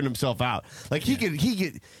 really figured himself out. Like you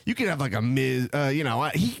could have like a Miz,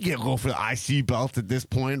 he could go for the IC belt at this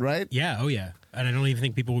point, right? Yeah. Oh yeah. And I don't even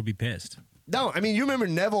think people would be pissed. No, I mean you remember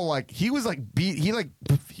Neville, like he was like he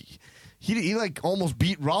almost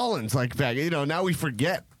beat Rollins like back. Now we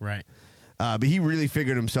forget. Right. But he really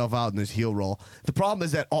figured himself out in this heel role. The problem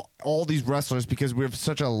is that all these wrestlers, because we have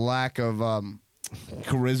such a lack of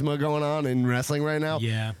charisma going on in wrestling right now.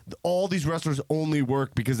 Yeah. All these wrestlers only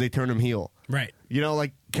work because they turn him heel. Right.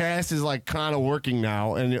 Like Cass is like kind of working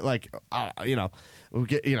now, and we'll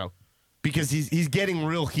get because he's getting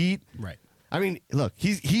real heat. Right. I mean, look,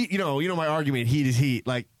 he's my argument. Heat is heat.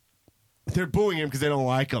 Like they're booing him because they don't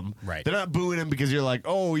like him. Right. They're not booing him because you're like,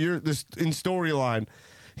 oh, you're this in storyline.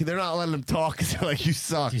 They're not letting him talk because they're like, you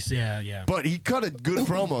suck. Yeah. But he cut a good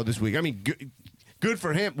promo this week. I mean, good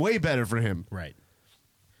for him. Way better for him. Right.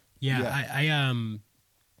 Yeah.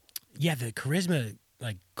 The charisma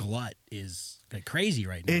like glut is like crazy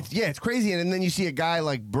right now. It's crazy. And then you see a guy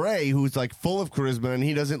like Bray who's like full of charisma and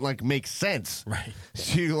he doesn't like make sense. Right.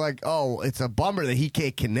 So you're like, oh, it's a bummer that he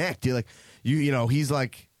can't connect. You're like, he's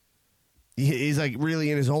like. He's like really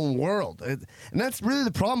in his own world, and that's really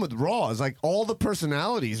the problem with Raw. Is like all the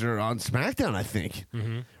personalities are on SmackDown. I think,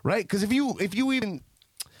 right? Because if you even,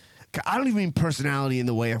 I don't even mean personality in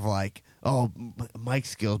the way of like mic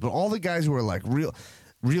skills, but all the guys who are like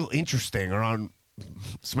real interesting are on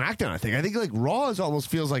SmackDown. I think like Raw almost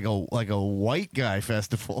feels like a white guy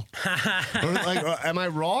festival. Am I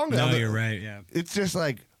wrong? No, you're right. Yeah. It's just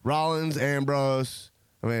like Rollins, Ambrose.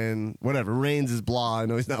 I mean, whatever. Reigns is blah. I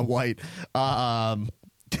know he's not white. I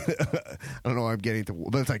don't know why I'm getting to,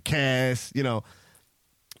 but it's like Cass, you know.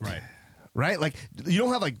 Right? Like, you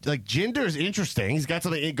don't have, like Jinder is interesting. He's got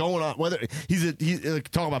something going on. Whether he's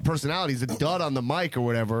talking about personality, he's a dud on the mic or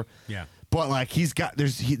whatever. Yeah. But, like,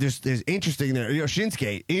 there's interesting there. You know,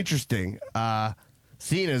 Shinsuke, interesting.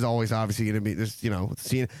 Cena is always obviously going to be, this, you know,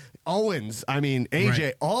 Cena. Owens, I mean,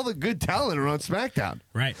 AJ, all the good talent are on SmackDown.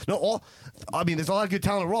 Right. No, there's a lot of good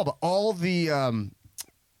talent on Raw, but all the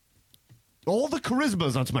charisma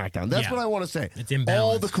is on SmackDown. That's what I want to say. It's imbalanced.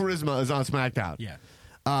 All the charisma is on SmackDown.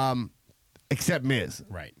 Yeah. Except Miz.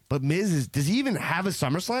 Right. But Miz does he even have a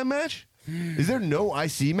SummerSlam match? Is there no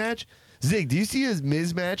IC match? Zig, do you see his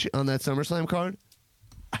Miz match on that SummerSlam card?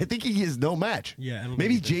 I think he has no match. Yeah, I don't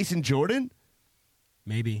Maybe think he does. Jason Jordan?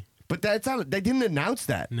 Maybe. But that's not, they didn't announce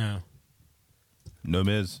that. No. No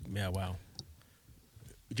Miz. Yeah, wow.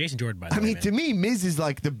 Jason Jordan, by the way. I mean, man. to me, Miz is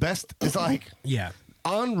like the best. It's like Yeah.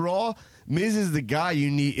 on Raw, Miz is the guy you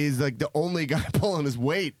need, is like the only guy pulling his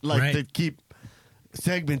weight, like Right. to keep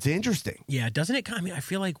segments interesting. Yeah, doesn't it? I mean, I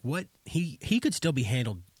feel like he could still be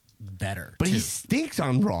handled better. But too. he stinks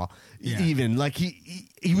on Raw. Yeah. Even like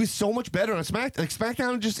he was so much better on SmackDown. Like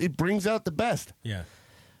SmackDown it brings out the best. Yeah.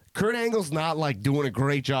 Kurt Angle's not like doing a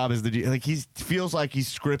great job as he feels like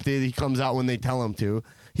he's scripted. He comes out when they tell him to.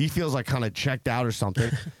 He feels like kind of checked out or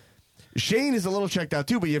something. Shane is a little checked out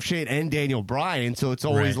too, but you have Shane and Daniel Bryan, so it's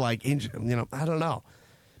always Right. like, you know, I don't know,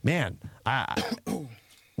 man.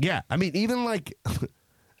 Yeah, I mean, even like,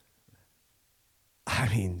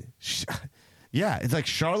 yeah, it's like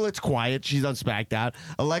Charlotte's quiet. She's on SmackDown.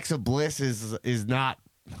 Alexa Bliss is not.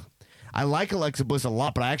 I like Alexa Bliss a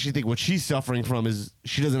lot, but I actually think what she's suffering from is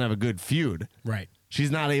she doesn't have a good feud. Right.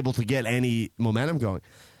 She's not able to get any momentum going.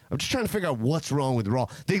 I'm just trying to figure out what's wrong with Raw.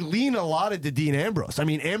 They lean a lot into Dean Ambrose. I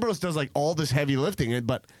mean, Ambrose does like all this heavy lifting,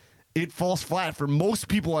 but it falls flat for most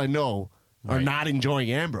people I know are Right. not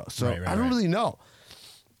enjoying Ambrose. So Right, I don't really know.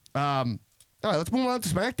 All right, let's move on to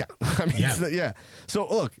SmackDown. I mean, Yeah. yeah.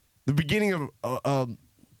 So look, the beginning of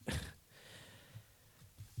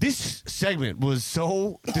this segment was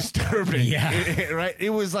so disturbing. Yeah. Right? It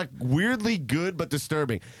was like weirdly good but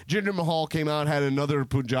disturbing. Jinder Mahal came out, had another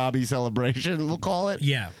Punjabi celebration, we'll call it.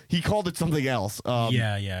 Yeah. He called it something else.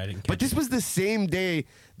 Yeah, I didn't. But this was the same day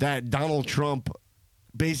that Donald Trump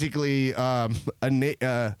basically empowered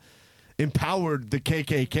the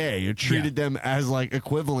KKK or treated them as like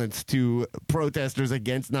equivalents to protesters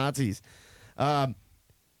against Nazis. And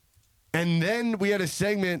then we had a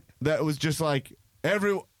segment that was just like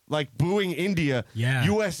booing India, Yeah.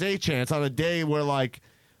 USA chants on a day where like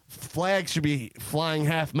flags should be flying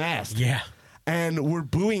half mast. Yeah. And we're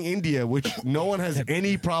booing India, which no one has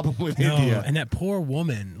any problem with No, India. and that poor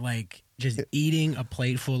woman, like, just eating a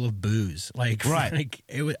plate full of booze. Like, Right. like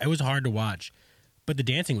it was hard to watch. But the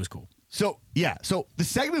dancing was cool. So the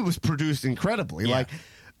segment was produced incredibly, Yeah.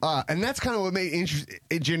 and that's kind of what made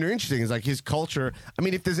Jinder interesting is like his culture. I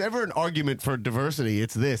mean, if there's ever an argument for diversity,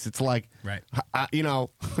 it's this. It's like, Right. You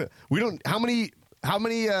know, we don't. How many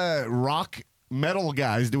rock metal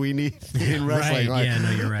guys do we need in wrestling? Right. Like, Yeah,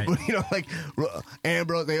 no, you're right. You know, like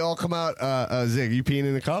Ambrose, they all come out. Zig, you peeing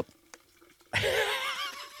in a cup?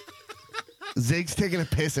 Zig's taking a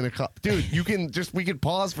piss in a cup. Dude, we can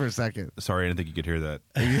pause for a second. Sorry, I didn't think you could hear that.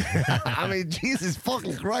 I mean, Jesus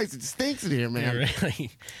fucking Christ, it stinks in here, man. Yeah,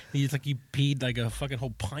 really. He's like, you peed like a fucking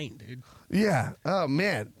whole pint, dude. Yeah. Oh,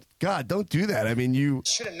 man. God, don't do that. I mean, you...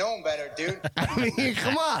 Should have known better, dude. I mean,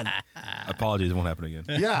 come on. Apologies, it won't happen again.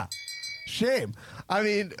 Yeah. Shame. I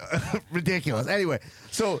mean, ridiculous. Anyway,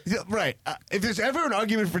 so, right. If there's ever an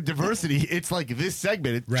argument for diversity, it's like this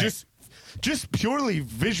segment. It's Right. just purely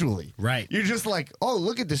visually. Right. You're just like, oh,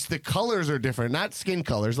 look at this. The colors are different, not skin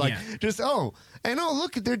colors. Like, Yeah. just, look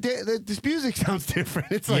at this music sounds different.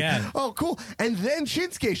 It's like, Yeah. oh, cool. And then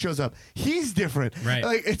Shinsuke shows up. He's different. Right.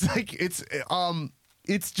 Like,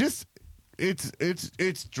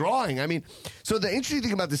 it's drawing. I mean, so the interesting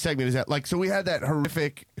thing about this segment is that, like, so we had that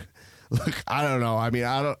horrific. Look, I don't know. I mean,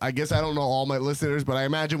 I guess I don't know all my listeners, but I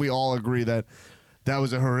imagine we all agree that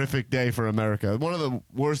was a horrific day for America. One of the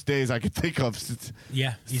worst days I could think of since.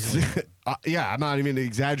 Yeah, easily. Yeah, I'm not even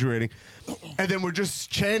exaggerating. And then we're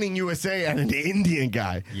just chanting USA at an Indian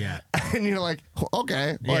guy. Yeah. And you're like,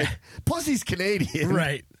 okay. Like, Yeah. plus he's Canadian.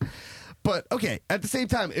 Right. But, okay, at the same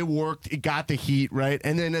time, it worked. It got the heat, right?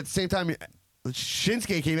 And then at the same time,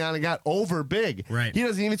 Shinsuke came out and got over big. Right. He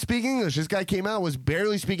doesn't even speak English. This guy came out, was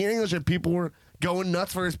barely speaking English, and people were going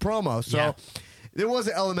nuts for his promo. So Yeah. there was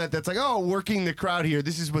an element that's like, oh, working the crowd here.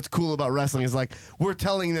 This is what's cool about wrestling is like, we're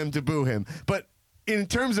telling them to boo him. But in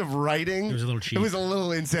terms of writing, It was a little cheap. It was a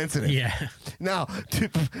little insensitive. Yeah. Now, to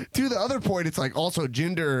the other point, it's like also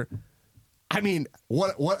Jinder. I mean,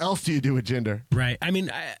 what else do you do with Jinder? Right. I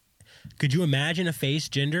mean, could you imagine a face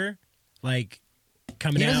Jinder like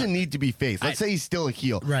coming He out? doesn't need to be face. Let's say he's still a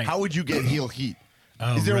heel. Right. How would you get heel heat?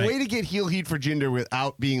 Oh, Is there right. a way to get heel heat for Jinder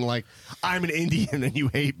without being like, I'm an Indian and you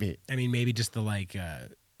hate me? I mean, maybe just the like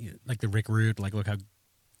the Rick Rude, like look how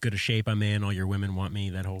good a shape I'm in. All your women want me.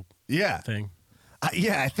 That whole thing.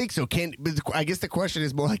 Yeah, I think so. But I guess the question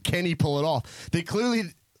is more like, can he pull it off? They clearly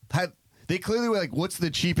were like, what's the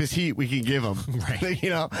cheapest heat we can give him? Right. You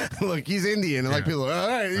know, look, he's Indian. And like people are, all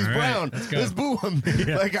right, he's All right, brown. Let's boo him.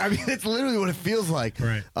 Yeah. Like, I mean, it's literally what it feels like.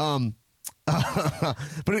 Right.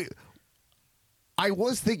 But I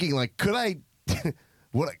was thinking, like, could I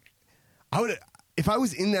would, if I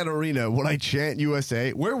was in that arena, would I chant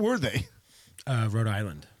USA? Where were they? Rhode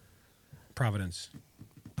Island, Providence.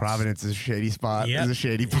 Providence is a shady spot. Yep. It's a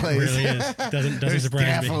shady It place. really is. Doesn't There's surprise me.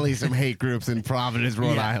 definitely some hate groups in Providence,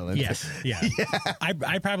 Rhode Island. Yes. Yeah.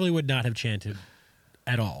 I probably would not have chanted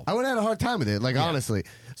at all. I would have had a hard time with it, like, honestly.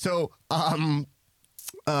 So,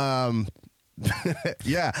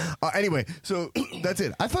 yeah. Anyway, so that's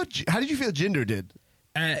it. I thought, how did you feel Jinder did?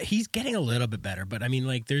 He's getting a little bit better, but I mean,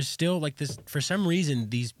 like, there's still like this. For some reason,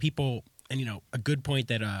 these people, and you know, a good point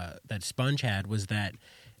that that Sponge had was that,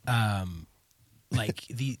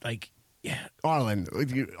 Arlen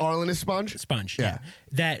is Sponge. Sponge, yeah.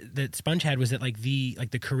 That Sponge had was that like the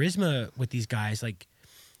charisma with these guys, like,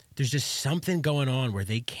 there's just something going on where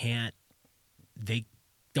they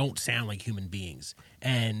don't sound like human beings,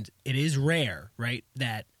 and it is rare, right,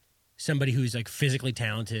 that somebody who's like physically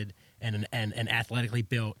talented and athletically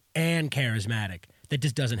built and charismatic, that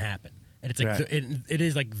just doesn't happen. And it's like it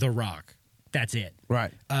is like The Rock. That's it.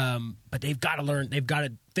 Right. But they've got to learn. They've got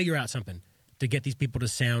to figure out something to get these people to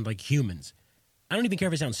sound like humans. I don't even care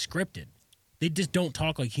if it sounds scripted. They just don't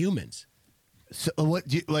talk like humans. So what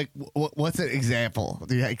do you, like? What's an example?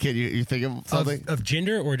 Can you think of something of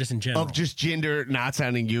Jinder or just in general? of just Jinder not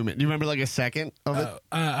sounding human? Do you remember like a second of it,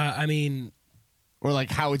 I mean, or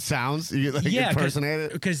like how it sounds? You like impersonate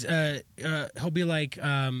it? Because he'll be like,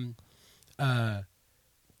 You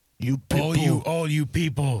people. all you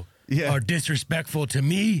people are disrespectful to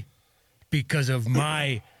me because of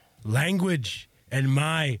my language and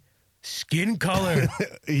my skin color.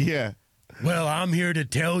 Yeah. Well, I'm here to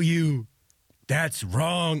tell you that's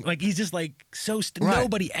wrong. Like, he's just like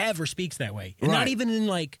nobody ever speaks that way. And not even in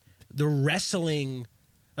like the wrestling,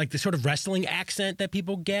 like the sort of wrestling accent that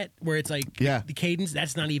people get where it's like the cadence.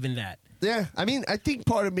 That's not even that. Yeah. I mean, I think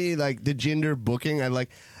part of me, like the Jinder booking,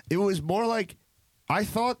 it was more like, I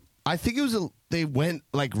think it was they went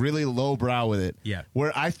like really lowbrow with it. Yeah.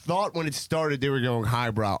 Where I thought when it started they were going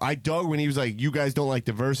highbrow. I dug when he was like, "You guys don't like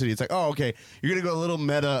diversity." It's like, oh, okay, you're gonna go a little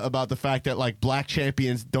meta about the fact that like black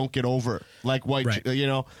champions don't get over, like white, you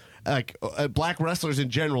know, like black wrestlers in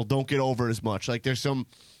general don't get over as much. Like there's some,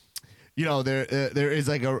 you know, there is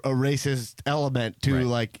like a racist element to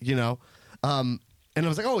like, you know, and I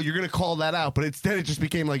was like, oh, you're going to call that out. But instead it just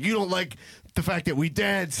became like, you don't like the fact that we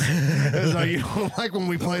dance. It was like, you don't like when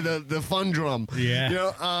we play the fun drum. Yeah. You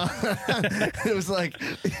know, it was like,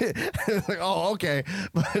 oh, okay.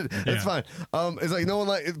 But it's fine. It's like, no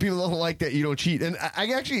one people don't like that you don't cheat. And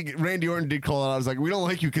I actually, Randy Orton did call it out. I was like, we don't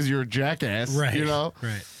like you because you're a jackass. Right. You know?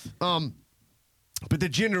 Right. But the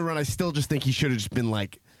Jinder run, I still just think he should have just been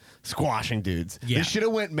like, squashing dudes. Yeah. They should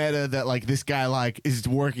have went meta that like this guy like is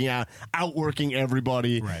outworking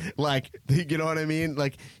everybody. Right. Like, you know what I mean?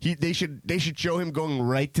 Like they should show him going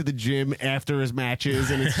right to the gym after his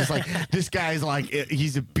matches, and it's just like this guy's like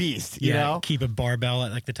he's a beast. You know? Keep a barbell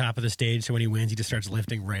at like the top of the stage, so when he wins, he just starts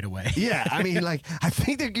lifting right away. Yeah, I mean, like I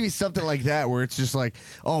think there could be something like that where it's just like,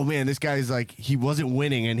 oh man, this guy's like he wasn't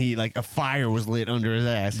winning, and he like a fire was lit under his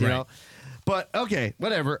ass. You know. But, okay,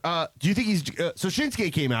 whatever. Do you think he's... so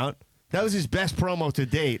Shinsuke came out. That was his best promo to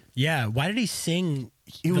date. Yeah. Why did he sing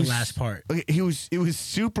the last part? It was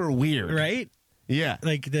super weird. Right? Yeah.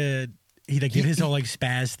 Like, he did his whole, like,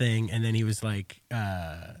 spaz thing, and then he was like,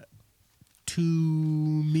 to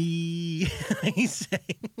me, he sang.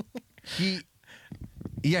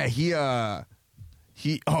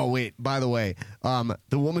 Oh, wait, by the way,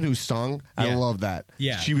 the woman who sung, I love that.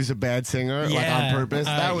 Yeah. She was a bad singer, like on purpose.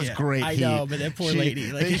 That was great. I know, but that poor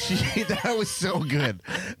lady. Like, that was so good.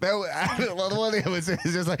 The one thing was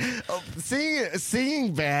just like,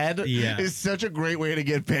 singing bad is such a great way to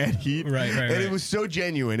get bad heat. Right. And it was so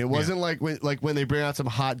genuine. It wasn't like when they bring out some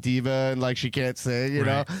hot diva and like she can't sing, you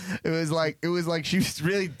know? It was like she was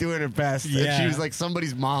really doing her best. Yeah. And she was like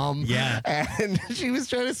somebody's mom. Yeah. And she was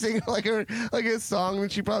trying to sing like a song that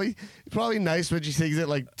she probably nice worse when she sings it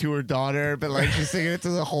like to her daughter, but like she's singing it to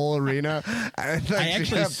the whole arena. And,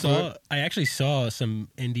 like, I actually saw some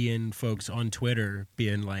Indian folks on Twitter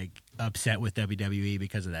being like upset with WWE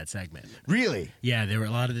because of that segment. Really? Yeah, there were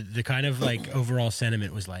a lot of the kind of like overall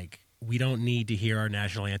sentiment was like, we don't need to hear our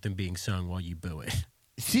national anthem being sung while you boo it.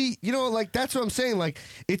 See, like that's what I'm saying. Like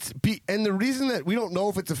and the reason that we don't know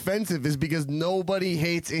if it's offensive is because nobody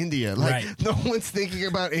hates India. Like no one's thinking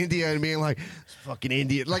about India and being like, "Fucking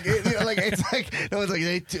India." Like, it's like no one's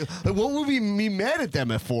like, what would we be mad at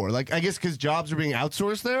them for? Like, I guess because jobs are being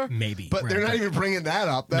outsourced there. Maybe, but they're not even bringing that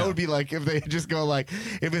up. That would be like if they just go like,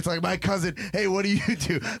 if it's like my cousin, hey, what do you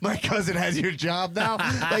do? My cousin has your job now.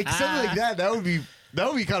 Like something like that. That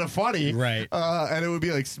would be kind of funny, right? And it would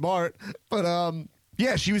be like smart, but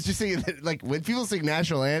yeah, she was just saying that, like, when people sing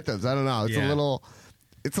national anthems, I don't know,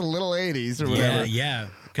 it's a little 80s or whatever. Yeah.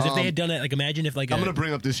 Because if they had done it, like, imagine if, like, I'm going to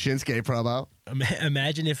bring up this Shinsuke promo.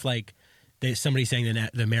 Imagine if, like, somebody sang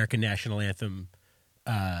the American national anthem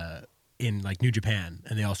in, like, New Japan,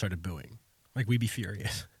 and they all started booing. Like, we'd be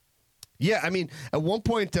furious. Yeah, I mean, at one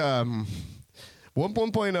point,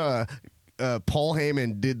 Paul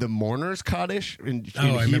Heyman did the mourner's Kaddish in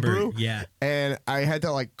Hebrew. Remember, yeah. And I had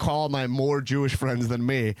to like call my more Jewish friends than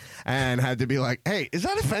me and had to be like, hey, is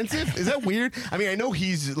that offensive? Is that weird? I mean, I know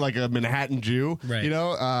he's like a Manhattan Jew, right.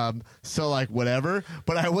 So like whatever.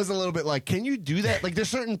 But I was a little bit like, can you do that? Like there's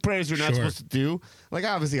certain prayers you're not supposed to do. Like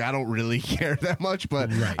obviously I don't really care that much, but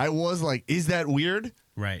I was like, is that weird?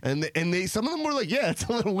 Right. And they some of them were like, yeah, it's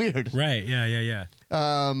a little weird. Right. Yeah.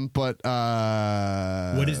 But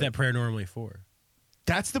what is that prayer normally for?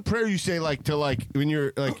 That's the prayer you say like to like when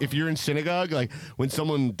you're like if you're in synagogue, like when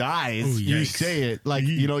someone dies, you say it. Like,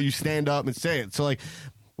 you stand up and say it. So like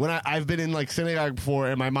when I've been in like synagogue before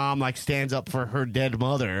and my mom like stands up for her dead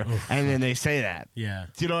mother and then they say that. Yeah.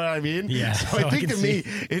 Do you know what I mean? Yeah. So I think to me,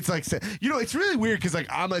 it's like, it's really weird because like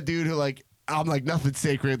I'm a dude who like, I'm like, nothing's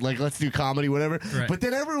sacred, like let's do comedy, whatever. Right. But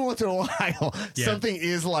then every once in a while, something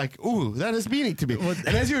is like, ooh, that has meaning to me. Well,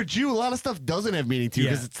 and as you're a Jew, a lot of stuff doesn't have meaning to you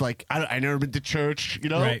because it's like, I never been to church,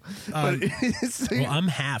 Right. Well, I'm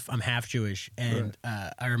half Jewish, and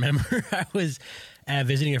I remember I was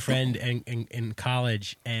visiting a friend in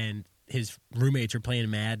college, and his roommates were playing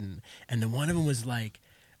Madden, and then one of them was like,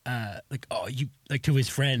 oh, you like to his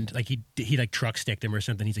friend, like he like truck sticked him or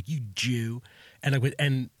something. He's like, you Jew, and like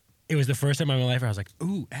it was the first time in my life where I was like,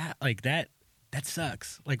 ooh, like that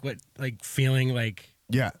sucks. Like what, like feeling like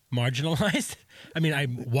marginalized. I mean,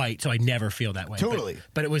 I'm white, so I never feel that way. Totally.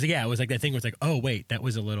 But it was like that thing was like, oh wait, that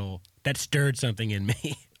stirred something in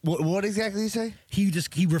me. What exactly did you say?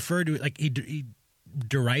 He referred to it like he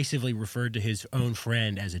derisively referred to his own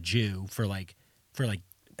friend as a Jew for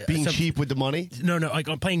being cheap with the money? No, like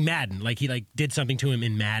I'm playing Madden. Like he like did something to him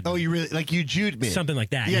in Madden. Oh, you really like you Jewed me? Something like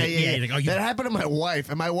that. Yeah. Like, that happened to my wife,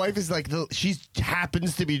 and my wife is like she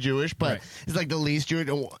happens to be Jewish, but is like the least Jewish.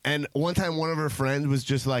 And one time, one of her friends was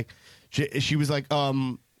just like, she was like,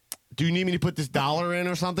 do you need me to put this dollar in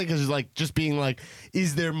or something? Because it's like just being like,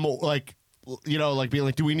 is there more like. Like being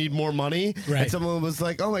like, do we need more money? Right. And someone was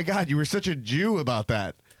like, oh my God, you were such a Jew about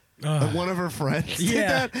that. Like one of her friends did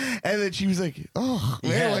that, and then she was like, "Oh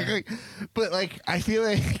man!" But I feel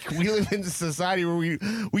like we live in a society where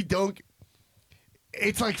we don't.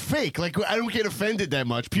 It's like fake. Like I don't get offended that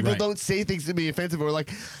much. People don't say things to be offensive, or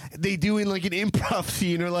like they do in like an improv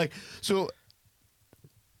scene, or like so.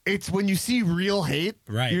 It's when you see real hate,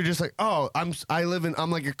 you're just like, oh, I'm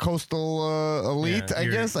like a coastal elite, I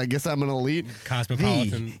guess. I guess I'm an elite.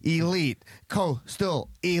 Cosmopolitan. The elite. Coastal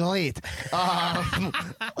elite.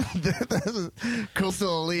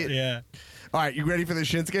 Coastal elite. Yeah. All right, you ready for the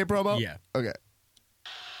Shinsuke promo? Yeah. Okay.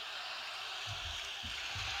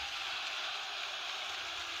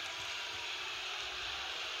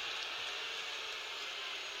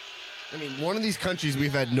 I mean, one of these countries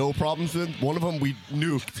we've had no problems with. One of them we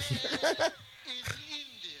nuked. In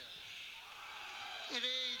India, it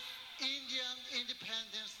is Indian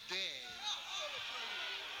Independence Day.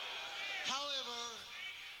 However,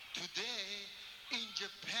 today in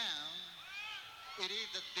Japan, it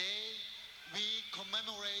is the day we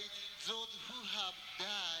commemorate those who have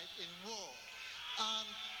died in war and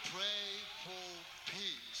pray for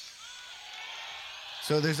peace.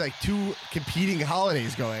 So there's like two competing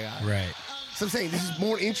holidays going on. Right. So I'm saying this is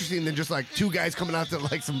more interesting than just like two guys coming out to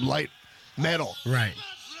like some light metal. Right.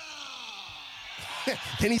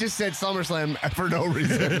 Then he just said SummerSlam for no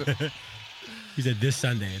reason. He said this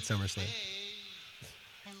Sunday at SummerSlam.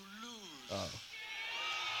 You lose the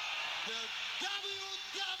WWE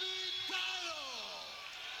title.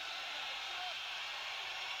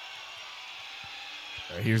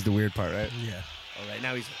 All right, here's the weird part, right? Yeah. All right,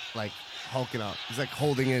 now he's like hulking up. He's like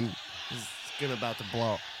holding in. His skin about to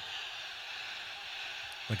blow.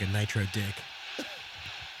 Like a nitro dick.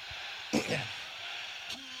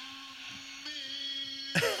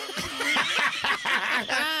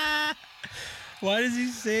 Why does he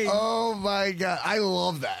sing? Oh my God. I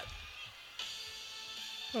love that.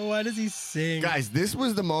 Why does he sing? Guys, this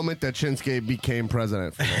was the moment that Shinsuke became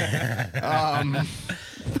president for me.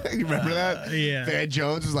 You remember that? Yeah. Van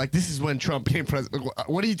Jones was like, this is when Trump became president.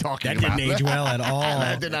 What are you talking That about? didn't age well at all.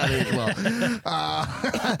 That did not age well.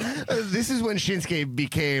 This is when Shinsuke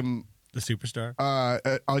became The superstar?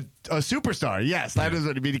 a superstar. Yes, that is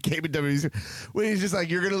what he became in WWE. When he's just like,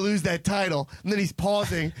 you're gonna lose that title, and then he's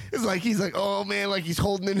pausing. It's like he's like, oh man, like he's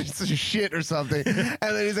holding in some shit or something, and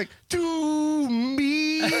then he's like, to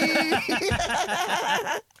me.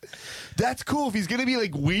 That's cool. If he's gonna be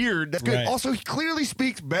like weird, that's good. Right. Also, he clearly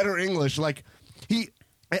speaks better English. Like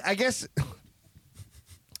I guess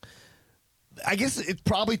it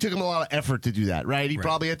probably took him a lot of effort to do that, right? He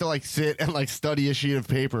probably had to like sit and like study a sheet of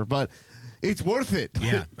paper, but it's worth it.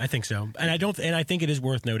 Yeah, I think so. And I think it is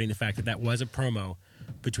worth noting the fact that that was a promo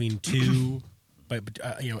between two,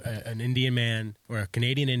 an Indian man or a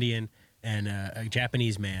Canadian Indian and a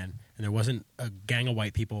Japanese man, and there wasn't a gang of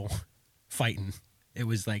white people fighting. It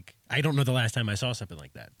was like, I don't know the last time I saw something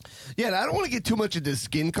like that. Yeah, and I don't want to get too much into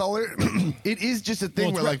skin color. It is just a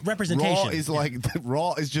thing where like representation. Raw is like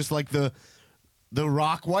Raw is just like the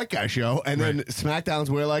Rock white guy show, and then SmackDown's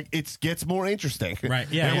where like it gets more interesting. Right.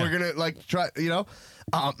 Yeah. And yeah. we're gonna like try,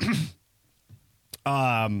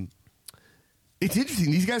 it's interesting.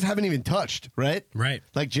 These guys haven't even touched, right? Right.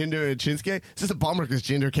 Like Jinder and Shinsuke. It's just a bummer because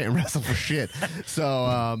Jinder can't wrestle for shit.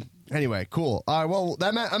 So anyway, cool. All right. Well,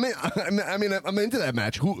 that match. I'm into that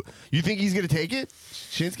match. Who you think he's gonna take it?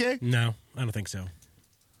 Shinsuke? No, I don't think so.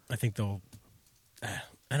 I think they'll. I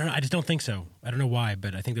don't know. I just don't think so. I don't know why,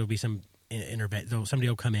 but I think there'll be some intervention. Somebody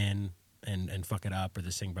will come in and fuck it up, or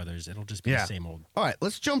the Singh brothers. It'll just be the same old. All right.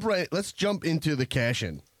 Let's jump into the cash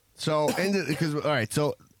in. So because all right.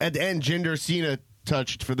 So at the end, Jinder Cena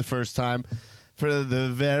touched for the first time, for the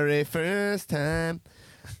very first time,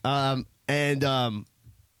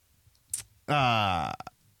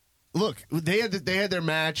 look, they had their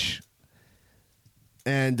match,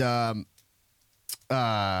 and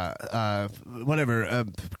whatever.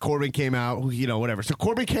 Corbin came out, whatever. So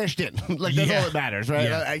Corbin cashed in. Like that's all that matters, right?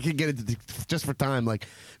 Yeah. I can get it just for time. Like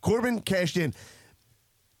Corbin cashed in.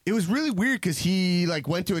 It was really weird because he like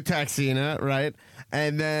went to attack Cena, right?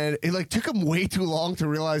 And then it like took him way too long to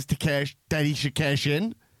realize that he should cash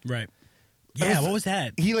in. Right. Yeah. What was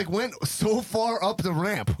that? He like went so far up the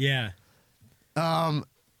ramp. Yeah.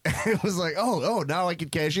 It was like, oh, now I can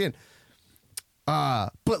cash in.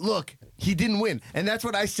 But look, he didn't win. And that's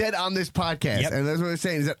what I said on this podcast. Yep. And that's what I'm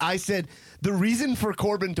saying is that I said the reason for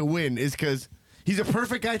Corbin to win is because he's a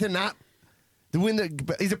perfect guy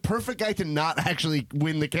he's a perfect guy to not actually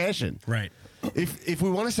win the cash in. Right. If we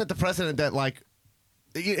want to set the precedent that like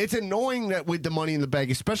it's annoying that with the Money in the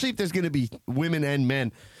Bank, especially if there's going to be women and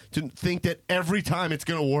men, to think that every time it's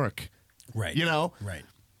going to work. Right. Right.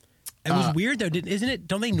 It was weird though, isn't it?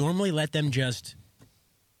 Don't they normally let them just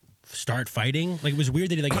start fighting? Like it was weird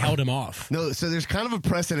that he like held him off. No, so there's kind of a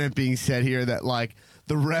precedent being set here that like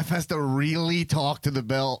the ref has to really talk to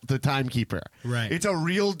the timekeeper. Right. It's a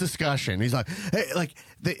real discussion. He's like, hey, like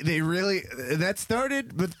they really that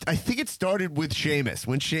started with I think it started with Sheamus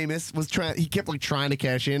when Sheamus was he kept like trying to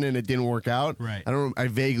cash in and it didn't work out. Right. I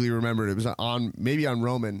vaguely remember it was maybe on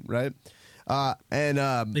Roman, right?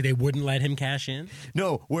 They wouldn't let him cash in?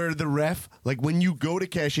 No, where the ref, like when you go to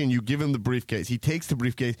cash in, you give him the briefcase. He takes the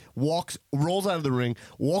briefcase, rolls out of the ring,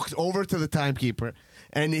 walks over to the timekeeper,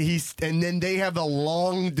 and then they have a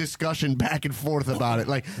long discussion back and forth about it.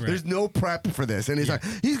 Like there's no prep for this, and he's like,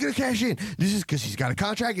 he's gonna cash in. This is because he's got a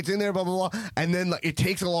contract. It's in there, blah blah blah. And then like it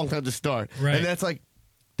takes a long time to start, right. And that's like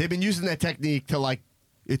they've been using that technique to like.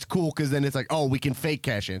 It's cool because then it's like, oh, we can fake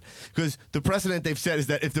cash in. Because the precedent they've said is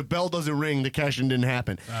that if the bell doesn't ring, the cash in didn't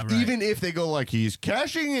happen. Right. Even if they go like, he's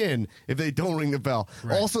cashing in, if they don't ring the bell.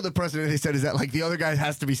 Right. Also, the precedent they said is that like the other guy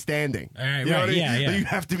has to be standing. All right, you know what I mean? Yeah. Like, you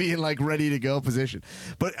have to be in like ready to go position.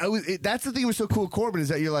 But that's the thing that was so cool with Corbin is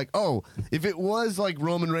that you're like, oh, if it was like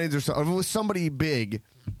Roman Reigns or something, if it was somebody big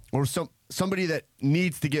or somebody that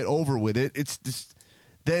needs to get over with it, it's just,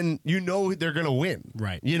 then you know they're going to win.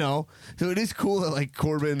 Right. So it is cool that like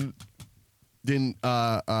Corbin didn't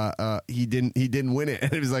win it,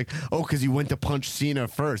 and it was like, oh, because he went to punch Cena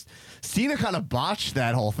first. Cena kind of botched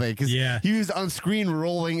that whole thing because he was on screen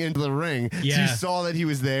rolling into the ring. Yeah. So you saw that he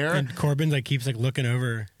was there, and Corbin like keeps like looking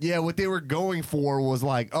over. Yeah, what they were going for was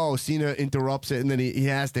like, oh, Cena interrupts it and then he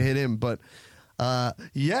has to hit him, but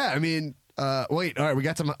Yeah, I mean, wait. All right, we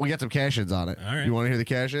got some cash-ins on it. All right. You want to hear the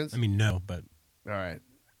cash-ins? I mean, no, but All right.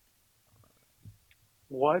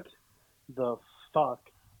 What the fuck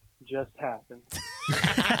just happened?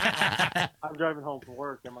 I'm driving home from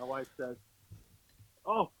work, and my wife says,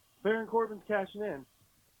 "Oh, Baron Corbin's cashing in."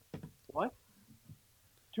 What?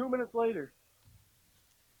 2 minutes later,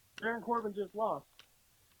 Baron Corbin just lost.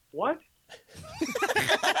 What?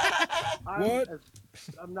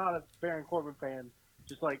 I'm not a Baron Corbin fan,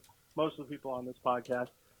 just like most of the people on this podcast.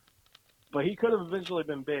 But he could have eventually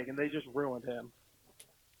been big, and they just ruined him.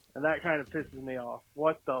 And that kind of pisses me off.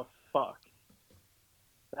 What the fuck?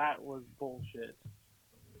 That was bullshit.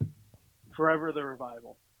 Forever the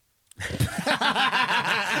Revival. All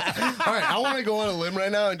right, I want to go on a limb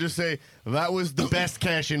right now and just say that was the best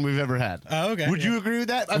cash-in we've ever had. Oh, okay. Would you agree with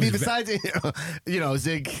that? I mean, besides,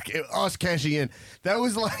 Zig, us cashing in, that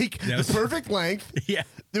was like the perfect length. Yeah.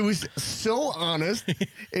 It was so honest.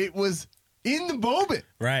 It was in the moment.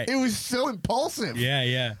 Right. It was so impulsive. Yeah,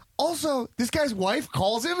 yeah. Also, this guy's wife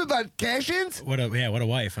calls him about cash-ins. What a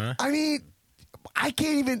wife, huh? I mean, I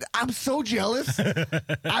can't even. I'm so jealous.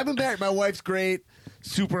 I've been married. My wife's great,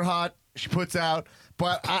 super hot. She puts out,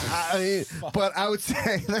 but I would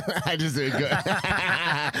say that I just did good.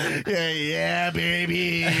 yeah,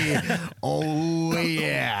 baby. Oh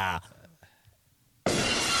yeah.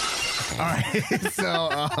 All right.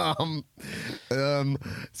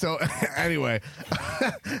 So anyway,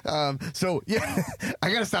 so yeah,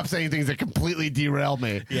 I gotta stop saying things that completely derail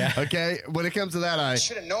me. Yeah. Okay. When it comes to that, I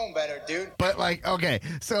should have known better, dude. But like, okay,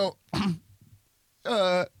 so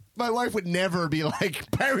my wife would never be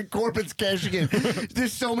like, Baron Corbin's cashing in.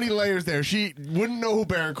 There's so many layers there. She wouldn't know who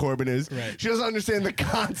Baron Corbin is. Right. She doesn't understand the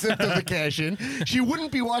concept of the cash-in. She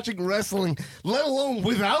wouldn't be watching wrestling, let alone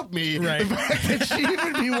without me. Right. The fact that she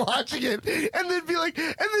would be watching it and then be like,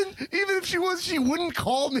 and then even if she was, she wouldn't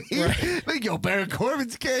call me. Right. Like, yo, Baron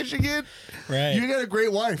Corbin's cashing in. Right. You got a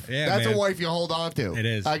great wife. Yeah, That's man. a wife you hold on to. It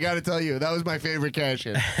is. I got to tell you, that was my favorite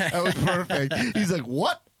cash-in. That was perfect. He's like,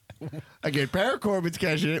 what? I get Baron Corbin's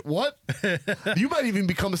cashing it. What? You might even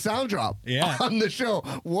become a sound drop on the show.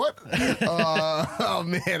 What? Oh,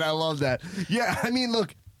 man, I love that. Yeah, I mean,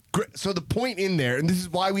 look, so the point in there, and this is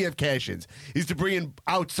why we have cash-ins, is to bring in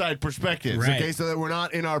outside perspectives, right. okay, so that we're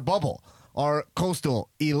not in our bubble. Our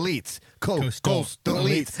coastal elites. Coastal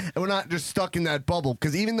elites. And we're not just stuck in that bubble.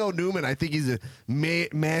 Because even though Newman, I think he's a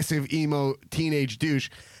massive emo teenage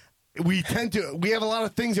douche, we have a lot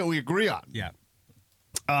of things that we agree on. Yeah.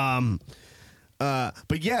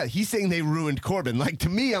 But yeah, he's saying they ruined Corbin. Like, to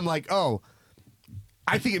me, I'm like, oh,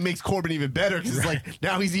 I think it makes Corbin even better because it's like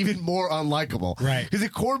now he's even more unlikable. Right. Because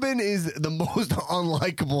Corbin is the most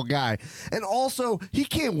unlikable guy. And also, he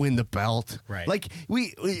can't win the belt. Right. Like,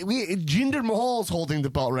 we Jinder Mahal's holding the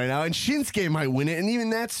belt right now, and Shinsuke might win it, and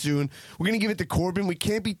even that soon. We're going to give it to Corbin. We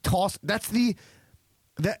can't be tossed. That's why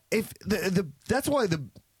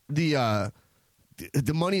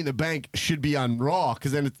the Money in the Bank should be on Raw,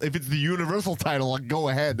 because then if it's the Universal title, like, go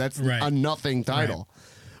ahead. That's right. a nothing title.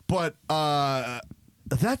 Right.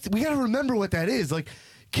 But we got to remember what that is. Like,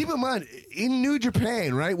 keep in mind, in New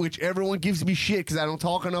Japan, right, which everyone gives me shit because I don't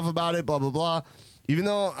talk enough about it, blah, blah, blah. Even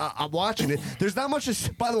though I'm watching it, there's not much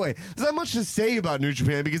to, by the way, there's not much to say about New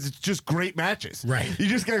Japan because it's just great matches. Right. You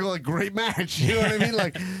just gotta go like, great match. You know what I mean?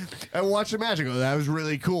 Like, I watch the match and go, that was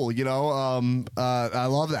really cool. You know, I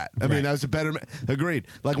love that. I mean, that was a better, agreed.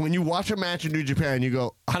 Like, when you watch a match in New Japan, you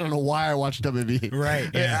go, I don't know why I watched WWE. Right.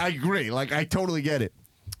 Yeah. I agree. Like, I totally get it.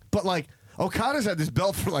 But like, Okada's had this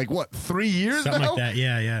belt for like, what, 3 years Something now? like that.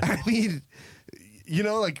 Yeah, yeah. I mean, you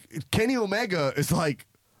know, like, Kenny Omega is like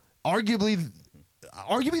arguably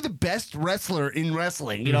the best wrestler in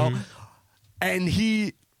wrestling, you know, and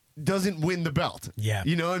he doesn't win the belt. Yeah.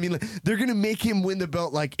 You know, I mean, like, they're going to make him win the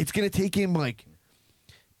belt. Like, it's going to take him like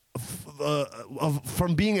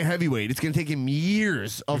from being a heavyweight, it's going to take him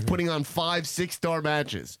years of putting on 5-6 star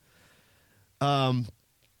matches. And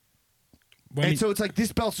so it's like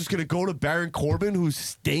this belt's just going to go to Baron Corbin, who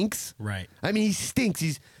stinks. Right. I mean, he stinks.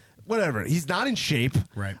 He's whatever. He's not in shape,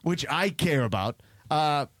 right? Which I care about.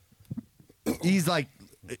 He can't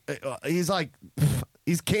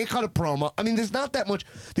cut a promo. I mean, there's not that much.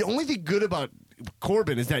 The only thing good about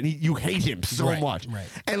Corbin is that you hate him so much. Right.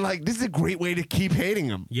 And like, this is a great way to keep hating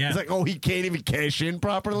him. Yeah. It's like, oh, he can't even cash in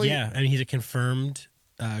properly. Yeah. I mean, he's a confirmed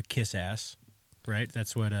kiss ass, right?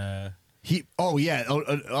 That's what. Hot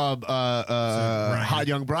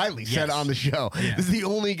Young Briley said on the show. Yeah. This is the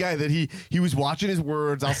only guy that he was watching his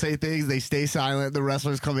words. I'll say things, they stay silent. The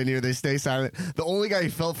wrestlers come in here, they stay silent. The only guy he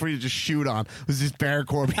felt free to just shoot on was just Baron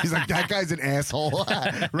Corbin. He's like, that guy's an asshole,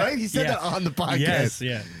 right? He said that on the podcast. Yes,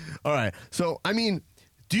 yeah. All right. So, I mean,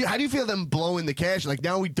 how do you feel them blowing the cash? Like,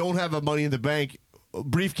 now we don't have a Money in the Bank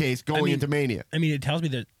briefcase going into Mania. I mean, it tells me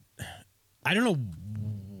that I don't know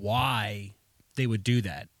why they would do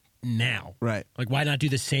that now. Right. Like, why not do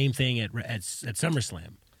the same thing at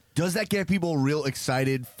SummerSlam? Does that get people real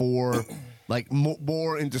excited for, like,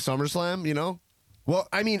 more into SummerSlam, you know? Well,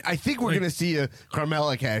 I mean, I think we're going to see a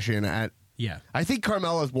Carmella cash in at... Yeah. I think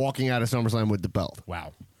Carmella's walking out of SummerSlam with the belt.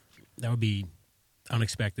 Wow. That would be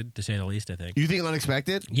unexpected, to say the least, I think. You think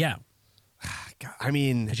unexpected? Yeah. God, I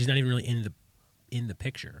mean... And she's not even really in the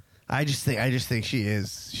picture. I just think she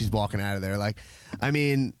is. She's walking out of there. Like, I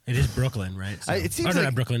mean... It is Brooklyn, right? So. It seems no, like...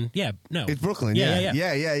 not Brooklyn. Yeah, no. It's Brooklyn,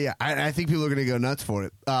 yeah. I think people are going to go nuts for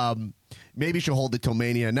it. Maybe she'll hold it till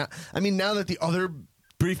Mania. Now that the other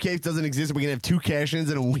briefcase doesn't exist, we're going to have 2 cash-ins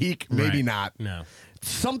in a week. Maybe not. No.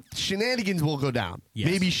 Some shenanigans will go down. Yes.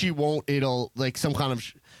 Maybe she won't. It'll, like, some kind of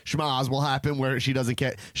schmaz will happen where she doesn't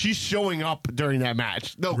get... She's showing up during that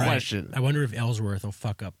match. No question. I wonder if Ellsworth will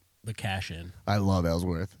fuck up the cash-in. I love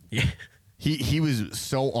Ellsworth. Yeah. He was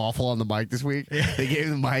so awful on the mic this week. They gave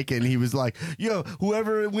him the mic and he was like, "Yo,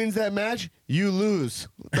 whoever wins that match, you lose."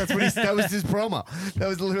 That's what that was his promo. That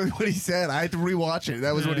was literally what he said. I had to rewatch it.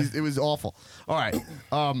 That was what it was awful. All right.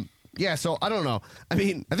 Yeah, so I don't know. I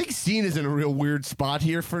mean, I think Cena's in a real weird spot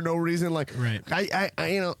here for no reason. Like, right. I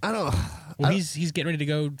don't. Well, he's getting ready to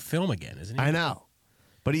go film again, isn't he? I know,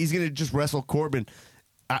 but he's gonna just wrestle Corbin.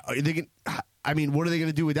 I mean, what are they going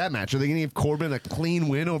to do with that match? Are they going to give Corbin a clean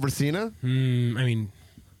win over Cena? I mean,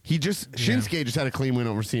 Shinsuke just had a clean win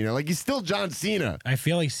over Cena. Like, he's still John Cena. I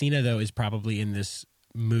feel like Cena, though, is probably in this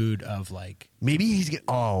mood of, like... Maybe he's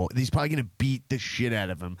probably going to beat the shit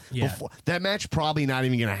out of him. Yeah. That match probably not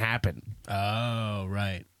even going to happen. Oh,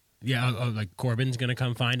 right. Yeah, like Corbin's going to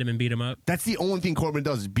come find him and beat him up? That's the only thing Corbin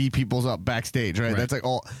does is beat people's up backstage, right? That's like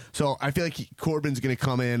all... So I feel like Corbin's going to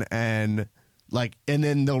come in and... Like, and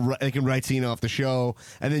then they can write Cena off the show,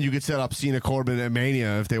 and then you could set up Cena Corbin at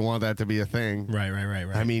Mania if they want that to be a thing. Right.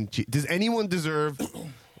 I mean, does anyone deserve?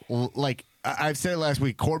 Like I've said it last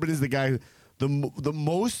week, Corbin is the guy the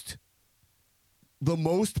most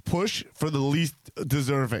push for the least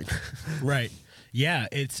deserving. Right. Yeah.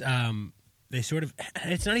 It's they sort of.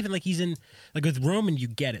 It's not even like he's in like with Roman. You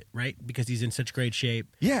get it, right? Because he's in such great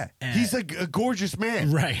shape. Yeah, he's like a gorgeous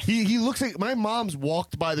man. Right. He looks like my mom's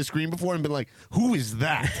walked by the screen before and been like, "Who is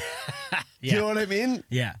that?" Yeah. You know what I mean?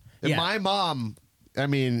 Yeah. And my mom, I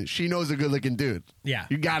mean, she knows a good looking dude. Yeah.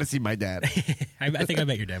 You got to see my dad. I think I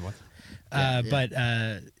met your dad once. But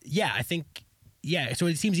I think So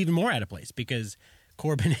it seems even more out of place because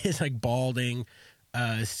Corbin is like balding,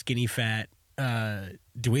 skinny fat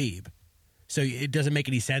dweeb. So it doesn't make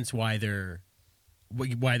any sense why they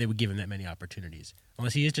would give him that many opportunities,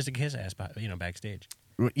 unless he is just a kiss ass, backstage.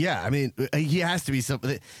 Yeah, I mean, he has to be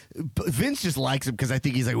something. Vince just likes him because I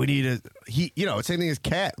think he's like, we need same thing as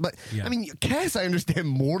Cass. But I mean, Cass, I understand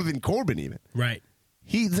more than Corbin even. Right.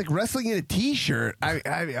 He's like wrestling in a t-shirt.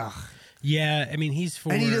 Yeah, I mean, he's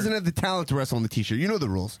for... And he doesn't have the talent to wrestle in the t-shirt. You know the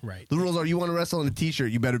rules. Right. The rules are you want to wrestle in a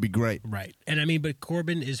t-shirt, you better be great. Right. And I mean, but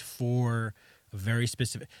Corbin is for a very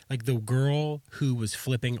specific... Like the girl who was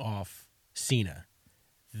flipping off Cena,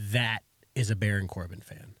 that is a Baron Corbin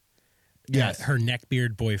fan. Yes. Her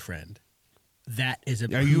neckbeard boyfriend. That is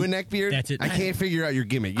a... Are you a neckbeard? That's it. I can't figure out your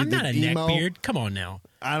gimmick. I'm not a neckbeard. Come on now.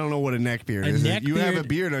 I don't know what a neckbeard is. You have a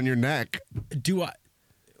beard on your neck. Do I...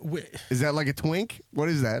 Is that like a twink? What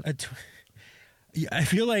is that? I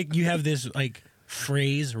feel like you have this like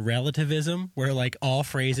phrase relativism where like all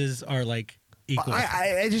phrases are like equal.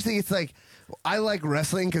 I just think it's like I like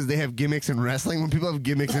wrestling because they have gimmicks in wrestling. When people have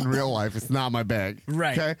gimmicks in real life, it's not my bag.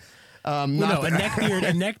 Right. Okay. A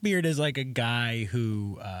neckbeard is like a guy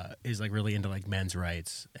who is like really into like men's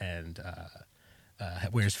rights and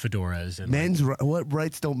wears fedoras and what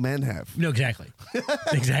rights don't men have? No, exactly.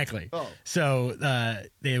 Oh. So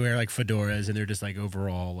they wear like fedoras and they're just like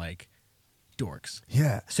overall like dorks.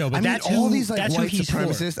 Yeah. So, but I that's mean, all who, these like that's white who he's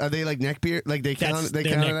supremacists for. are they like neckbeard? Like they count? They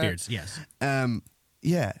they're count neckbeards. Yes.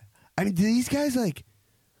 Yeah. I mean, do these guys like?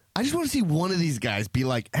 I just want to see one of these guys be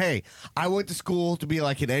like, "Hey, I went to school to be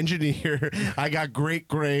like an engineer. I got great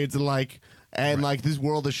grades, and like this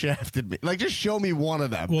world has shafted me. Like, just show me one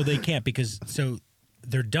of them." Well, they can't because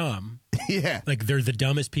they're dumb. Yeah. Like they're the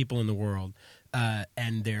dumbest people in the world.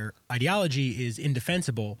 And their ideology is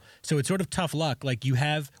indefensible. So it's sort of tough luck. Like you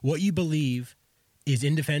have what you believe is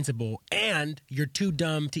indefensible and you're too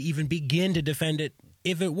dumb to even begin to defend it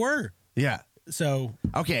if it were. Yeah. So.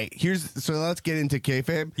 Okay, so let's get into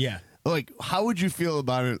kayfabe. Yeah. Like, how would you feel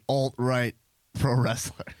about an alt-right pro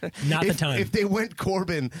wrestler. Not the time. If they went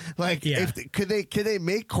Corbin, like, could they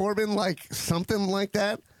make Corbin like something like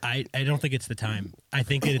that? I don't think it's the time. I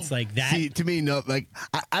think it's like that. See, to me, no. Like,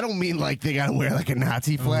 I don't mean like they got to wear like a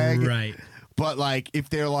Nazi flag, right? But like, if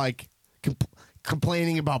they're like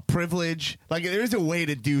complaining about privilege, like there is a way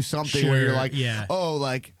to do something where you're like, oh,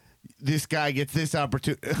 like. This guy gets this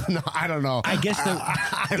opportunity. No, I don't know. I guess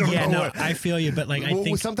I don't know. No, I feel you, but like I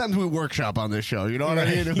think sometimes we workshop on this show. You know what I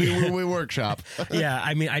mean? Yeah. We workshop. Yeah,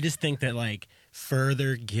 I mean, I just think that like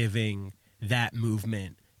further giving that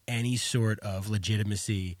movement any sort of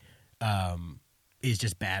legitimacy is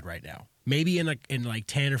just bad right now. Maybe in like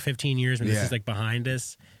 10 or 15 years when this is like behind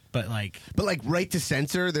us. But like right to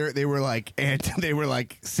censor, they were like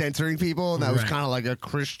censoring people, and that was kind of like a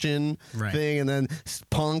Christian thing. And then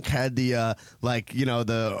Punk had the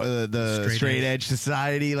the straight edge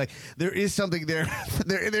society. Like there is something there.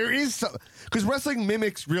 there is some, because wrestling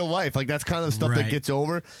mimics real life. Like that's kind of the stuff that gets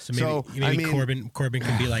over. So maybe I mean, Corbin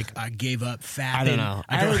can be like, I gave up fapping. I don't know.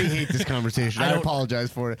 I already hate this conversation. I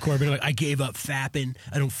apologize for it. Corbin like, I gave up fapping.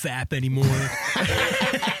 I don't fap anymore.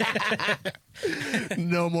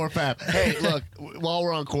 No more fap. Hey, look, while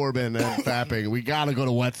we're on Corbin and fapping, we got to go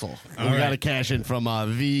to Wetzel. We got to cash in from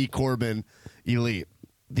the Corbin Elite.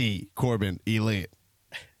 The Corbin Elite.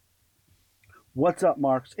 What's up,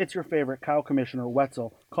 Marks? It's your favorite cow commissioner,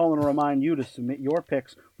 Wetzel, calling to remind you to submit your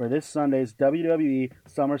picks for this Sunday's WWE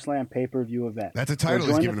SummerSlam pay-per-view event. That's a title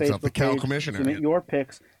he's giving himself, the cow commissioner. Submit your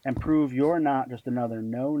picks and prove you're not just another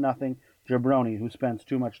know-nothing jabroni who spends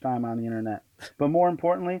too much time on the internet. But more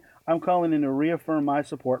importantly, I'm calling in to reaffirm my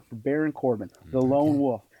support for Baron Corbin, the lone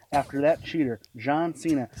wolf, after that cheater, John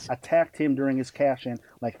Cena, attacked him during his cash-in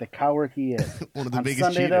like the coward he is. One of the On biggest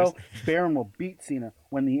Sunday, cheaters. though, Baron will beat Cena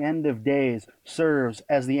when the end of days serves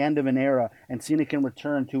as the end of an era, and Cena can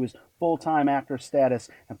return to his full-time actor status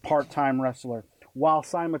and part-time wrestler, while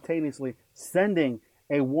simultaneously sending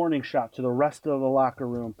a warning shot to the rest of the locker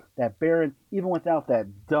room that Baron, even without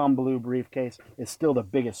that dumb blue briefcase, is still the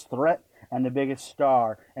biggest threat and the biggest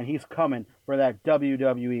star, and he's coming for that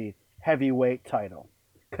WWE heavyweight title.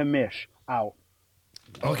 Commish out.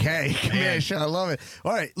 Okay, Commish, I love it.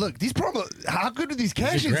 All right, look, these promos, how good are these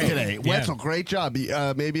cash-ins today? Yeah. Wetzel, great job.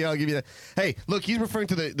 Maybe I'll give you that. Hey, look, he's referring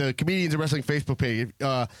to the Comedians of Wrestling Facebook page.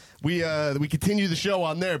 We continue the show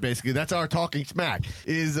on there, basically. That's our Talking Smack,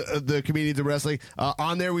 is the Comedians of Wrestling.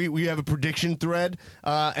 On there, we have a prediction thread,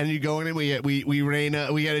 and you go in and we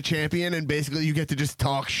get a champion, and basically you get to just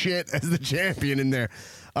talk shit as the champion in there.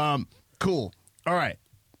 Cool. All right.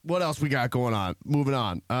 What else we got going on? Moving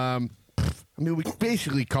on. I mean, we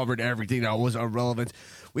basically covered everything that was of relevance.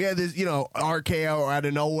 We had this, RKO out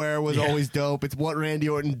of nowhere was always dope. It's what Randy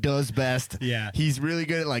Orton does best. Yeah. He's really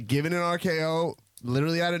good at, like, giving an RKO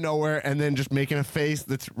literally out of nowhere and then just making a face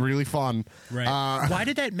that's really fun. Right. Why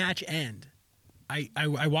did that match end?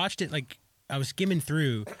 I watched it, like, I was skimming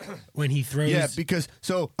through when he throws. Yeah, because,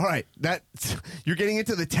 all right, you're getting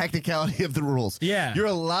into the technicality of the rules. Yeah. You're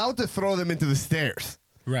allowed to throw them into the stairs.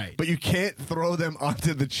 Right. But you can't throw them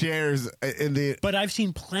onto the chairs in the... But I've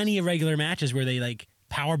seen plenty of regular matches where they, like,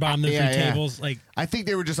 powerbomb them through tables. Like, I think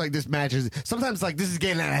they were just like, this match is... Sometimes, like, this is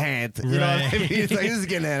getting out of hand. You know what I mean? It's like, this is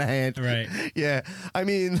getting out of hand. Right. Yeah. I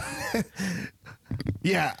mean...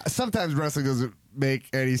 yeah, sometimes wrestling doesn't make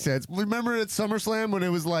any sense. Remember at SummerSlam when it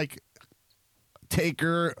was, like,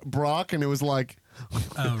 Taker, Brock, and it was like...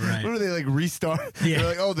 Oh, right. Remember they like restart? Yeah. They're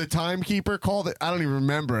like, oh, the timekeeper called it. I don't even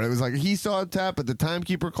remember. It was like he saw a tap, but the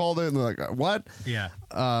timekeeper called it, and they're like, what? Yeah.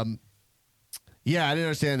 Yeah, I didn't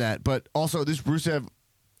understand that. But also, this Rusev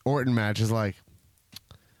Orton match is like,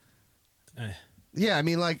 yeah, I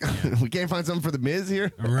mean, like, we can't find something for the Miz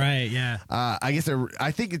here, right? Yeah. I guess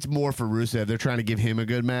I think it's more for Rusev. They're trying to give him a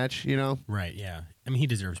good match, Right. Yeah. I mean, he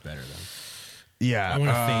deserves better though. Yeah, I want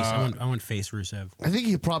face. I want face Rusev. I think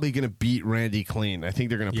he's probably going to beat Randy clean. I think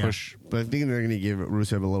they're going to push, but I think they're going to give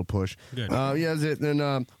Rusev a little push. Good. Yeah, that's it. Then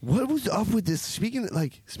what was up with this? Speaking of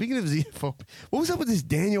xenophobe, what was up with this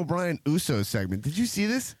Daniel Bryan Uso segment? Did you see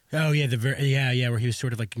this? Oh yeah, where he was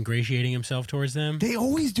sort of like ingratiating himself towards them. They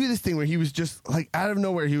always do this thing where he was just like out of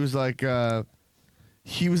nowhere. He was like,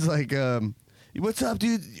 "What's up,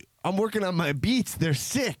 dude? I'm working on my beats. They're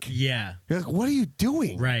sick." Yeah. You're like, what are you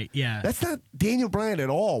doing? Right, yeah. That's not Daniel Bryan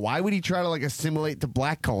at all. Why would he try to like assimilate to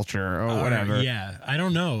black culture or whatever? Yeah, I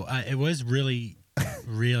don't know. It was really,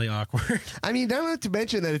 really awkward. I mean, not to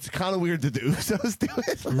mention that it's kind of weird that the Usos do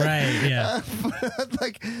it. Right, yeah.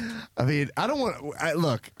 I mean, I don't want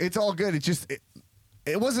look, it's all good. It's just,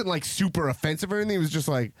 it wasn't like super offensive or anything. It was just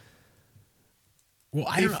like, Well,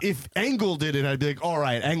 I don't know. If Angle did it, I'd be like, all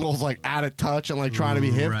right, Angle's like out of touch and like trying to be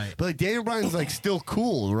hip. Right. But like Daniel Bryan's like still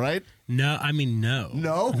cool, right? No, I mean no.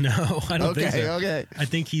 No? No, I don't think so. Okay. I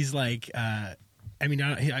think he's like. I mean,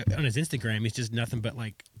 on his Instagram, he's just nothing but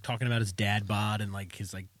like talking about his dad bod and like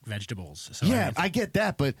his like vegetables. So Yeah, I get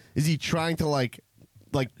that, but is he trying to like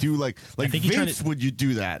do like think he's trying Vince to- would you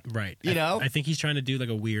do that? Right. You know? I think he's trying to do like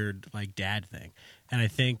a weird like dad thing. And I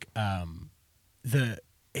think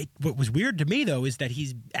what was weird to me though is that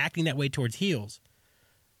he's acting that way towards heels.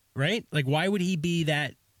 Right? Like why would he be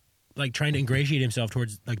that like trying to ingratiate himself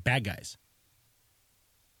towards like bad guys?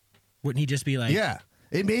 Wouldn't he just be like Yeah.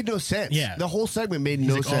 It made no sense. Yeah. The whole segment made he's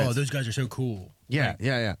no like, sense. oh, those guys are so cool. Yeah, Like,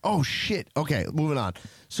 yeah. Oh shit. Okay, moving on.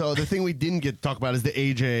 So the thing we didn't get to talk about is the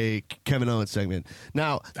AJ Kevin Owens segment.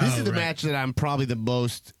 Now, this is the right. match that I'm probably the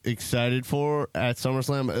most excited for at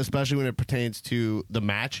SummerSlam, especially when it pertains to the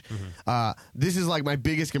match. This is like my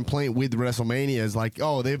biggest complaint with WrestleMania is like,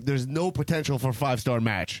 oh, there's no potential for a 5-star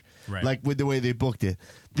match. Right. Like with the way they booked it.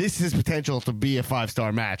 This has potential to be a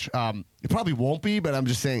 5-star match. It probably won't be, but I'm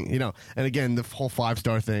just saying, and again, the whole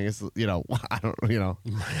 5-star thing is, I don't,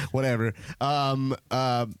 whatever.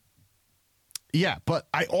 Yeah, but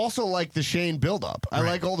I also like the Shane build-up. I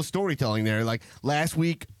like all the storytelling there. Like last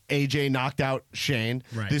week, AJ knocked out Shane.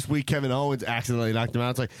 Right. This week, Kevin Owens accidentally knocked him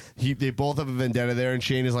out. It's like they both have a vendetta there, and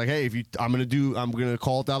Shane is like, "Hey, I'm gonna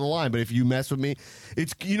call it down the line, but if you mess with me,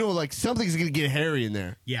 it's like something's gonna get hairy in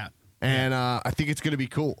there." Yeah. And I think it's gonna be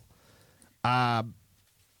cool. Yeah,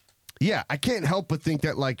 I can't help but think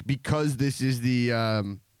that because this is the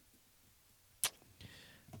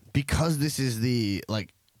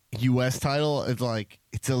U.S. title,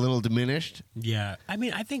 it's a little diminished. Yeah. I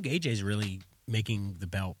mean, I think AJ's really making the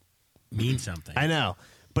belt mean something. I know,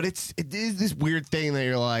 but it is this weird thing that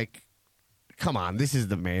you're like, come on, this is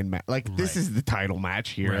the main match. This is the title match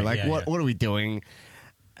here. Right, What are we doing?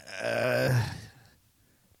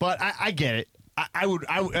 But I get it. I would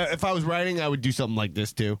if I was writing, I would do something like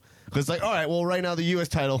this too. Because all right, well, right now the U.S.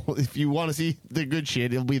 title, if you want to see the good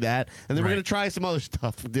shit, it'll be that, and then we're Right. gonna try some other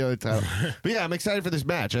stuff with the other title. But yeah, I'm excited for this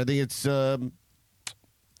match. I think it's all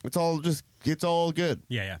good.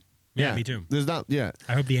 Yeah, me too. There's not. Yeah,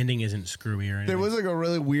 I hope the ending isn't screwy or anything. there was a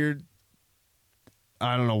really weird.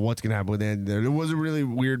 I don't know what's gonna happen with the end there. There was a really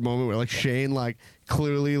weird moment where Shane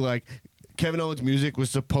clearly Kevin Owens' music was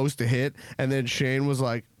supposed to hit, and then Shane was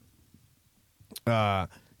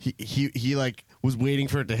he was waiting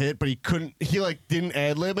for it to hit, but he couldn't. He didn't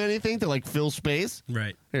ad lib anything to fill space.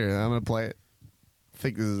 Right. Here, I'm gonna play it. I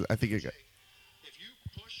think it got. If you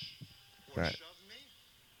push or Right. shove me,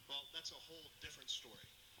 well, that's a whole different story.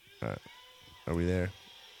 All right. Are we there?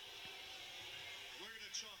 We're going to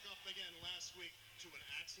chalk up again last week to an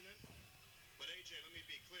accident. But AJ, let me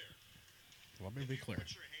be clear. Let me be clear.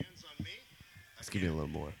 Put your hands on me. Let's give you a little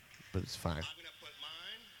more, but it's fine. I'm going to put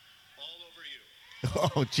mine all over you.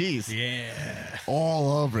 Oh, jeez. Yeah.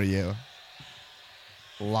 All over you.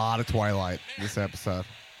 A lot of Twilight this episode.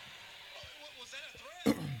 Was that a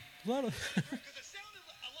threat? Because it sounded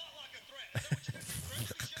a lot like a threat. Would you like to threaten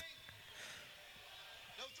me, Shane?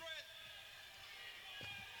 No threat.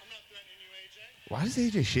 I'm not threatening you, AJ. Why does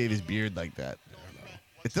AJ shave his beard like that?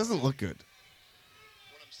 It doesn't look good.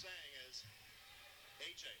 What I'm saying is,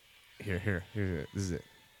 AJ, Here. This is it.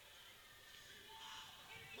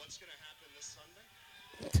 what's going to happen this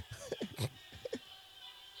Sunday?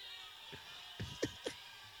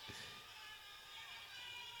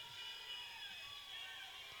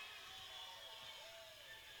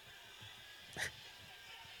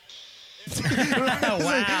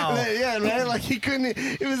 Wow. Yeah, right? He couldn't.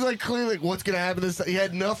 It was clearly what's going to happen this. He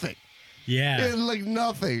had nothing. Yeah. He had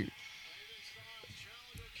nothing.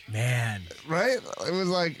 Man. Right? It was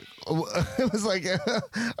a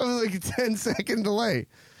 10-second delay.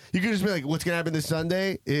 You could just be like, what's going to happen this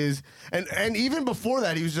Sunday is, and even before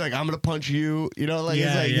that, he was just like, I'm going to punch you.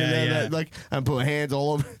 Yeah. I'm putting hands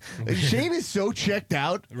all over. Shane is so checked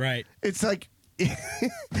out. Right. It's like,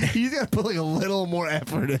 he's got to put a little more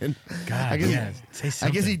effort in. God, I guess, yeah. Say I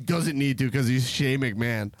something. guess he doesn't need to because he's Shane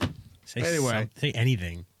McMahon. Anyway. Say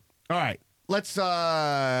anything. All right. Let's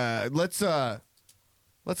get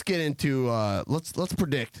into let's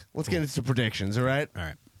predict. Let's get into some predictions, all right?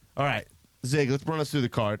 All right. Zig, let's run us through the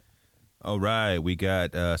card. All right, we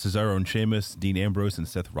got Cesaro and Sheamus, Dean Ambrose, and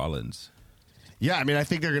Seth Rollins. Yeah, I mean, I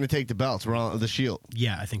think they're going to take the belts, the Shield.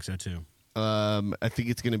 Yeah, I think so too. I think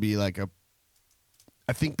it's going to be I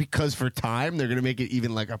think because for time, they're going to make it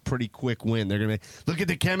even a pretty quick win. They're going to look at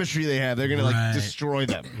the chemistry they have. They're going to Right. destroy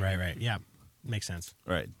them. Right. Yeah. Makes sense.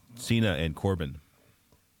 All right, Cena and Corbin.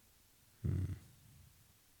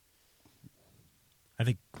 I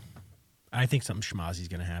think I think something schmozzy's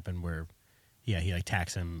going to happen where, he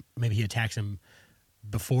attacks him. Maybe he attacks him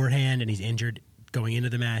beforehand and he's injured going into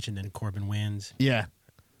the match, and then Corbin wins. Yeah,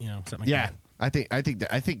 something like that. I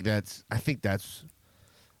think that's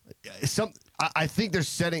some. I think they're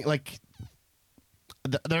setting like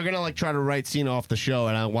they're gonna try to write Cena off the show,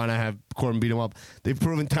 and I want to have Corbin beat him up. They've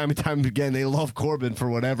proven time and time again they love Corbin for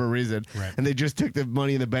whatever reason, right. And they just took the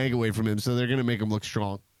Money in the Bank away from him, so they're gonna make him look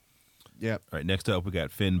strong. Yep. All right, next up we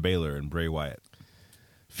got Finn Balor and Bray Wyatt.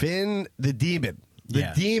 Finn the Demon,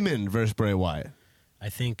 Demon versus Bray Wyatt. I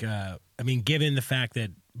think. Given the fact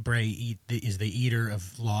that Bray is the eater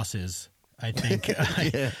of losses, I think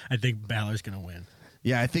I think Balor's gonna win.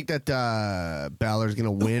 Yeah, I think that Balor's going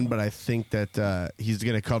to win, but I think that he's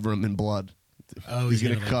going to cover him in blood. Oh, he's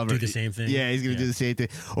going to do the same thing? Yeah, he's going to do the same thing.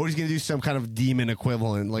 Or he's going to do some kind of demon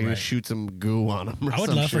equivalent, like shoot some goo on him or I would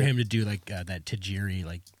love for him to do that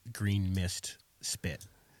Tajiri, green mist spit.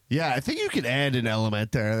 Yeah, I think you could add an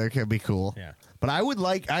element there. That could be cool. Yeah. But I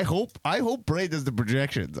hope Bray does the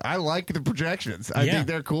projections. I like the projections. I think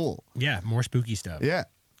they're cool. Yeah, more spooky stuff. Yeah.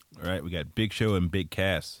 All right, we got Big Show and Big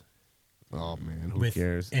Cass. Oh, man, who with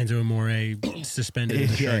cares? Enzo Amore suspended in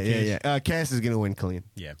the shark cage. Yeah. Cass is going to win clean.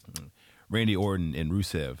 Yeah. Randy Orton and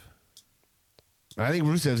Rusev. I think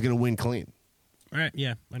Rusev's going to win clean. All right,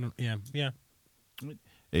 yeah.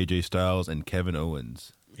 AJ Styles and Kevin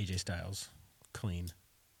Owens. AJ Styles, clean.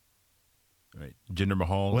 All right, Jinder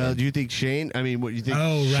Mahal. Well, do you think Shane? I mean, what do you think?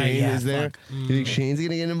 Oh, right, Shane yeah, is there? fuck. Do you think Shane's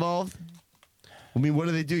going to get involved? I mean, what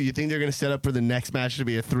do they do? You think they're going to set up for the next match to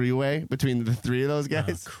be a three-way between the three of those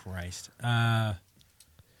guys? Oh, Christ. I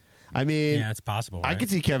mean, yeah, it's possible. I right? could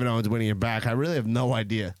see Kevin Owens winning it back. I really have no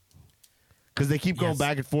idea because they keep going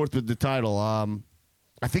back and forth with the title.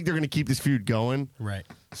 I think they're going to keep this feud going. Right.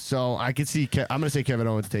 So I could see. I'm going to say Kevin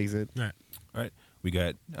Owens takes it. All right. We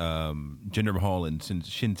got Jinder Mahal and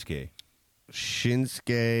Shinsuke.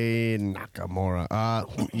 Shinsuke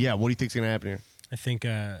Nakamura. Yeah. What do you think's going to happen here? I think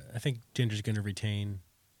Jinder's going to retain.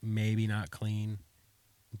 Maybe not clean,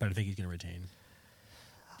 but I think he's going to retain.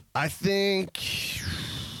 I think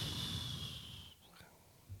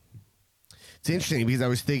it's interesting because I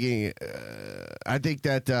was thinking. I think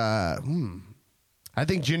that I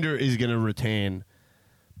think Jinder is going to retain,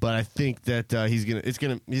 but I think that he's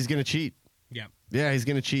gonna cheat. Yeah. Yeah, he's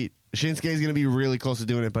going to cheat. Shinsuke is going to be really close to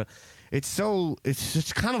doing it, but it's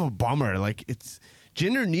just kind of a bummer. Like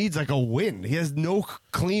Jinder needs a win. He has no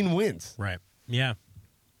clean wins. Right. Yeah.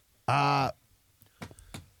 I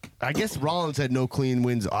guess Rollins had no clean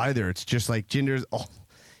wins either. It's just like Jinder's. Oh,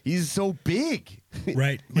 he's so big.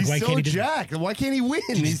 Right. He's why so can't he jacked. Why can't he win?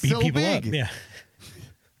 He's beat so people big. up? Yeah.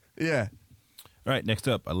 Yeah. All right. Next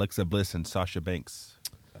up, Alexa Bliss and Sasha Banks.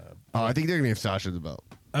 I think they're gonna give Sasha the belt.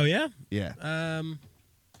 Oh yeah. Yeah. I'm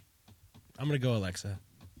gonna go Alexa.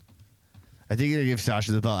 I think they're gonna give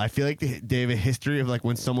Sasha the belt. I feel like they have a history of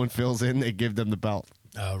when someone fills in, they give them the belt.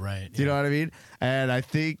 Oh right. Do you know what I mean? And I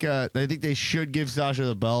think they should give Sasha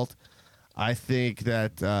the belt. I think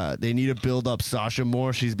that they need to build up Sasha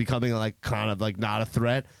more. She's becoming kind of not a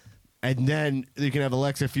threat, and then they can have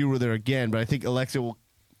Alexa feud with her again. But I think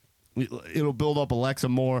it'll build up Alexa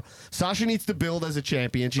more. Sasha needs to build as a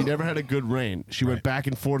champion. She never had a good reign. She went back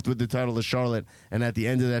and forth with the title to Charlotte, and at the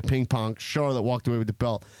end of that ping pong, Charlotte walked away with the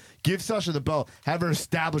belt. Give Sasha the belt. Have her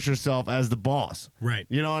establish herself as the boss. Right.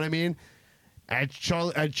 You know what I mean? And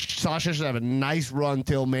Sasha should have a nice run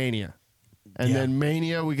till Mania. And then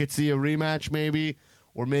Mania, we could see a rematch maybe,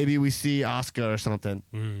 or maybe we see Asuka or something,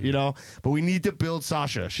 you know? But we need to build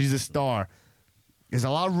Sasha. She's a star. There's a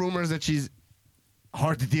lot of rumors that she's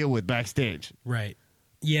hard to deal with backstage. Right.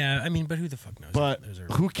 Yeah, I mean, but who the fuck knows? But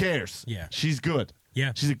who cares? Yeah. She's good.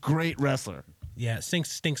 Yeah. She's a great wrestler. Yeah,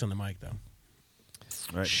 stinks on the mic, though.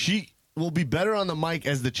 Right. She will be better on the mic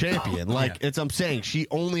as the champion. I'm saying, she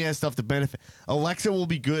only has stuff to benefit. Alexa will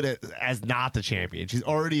be good as not the champion. She's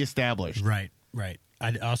already established. Right.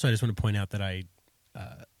 I just want to point out that I,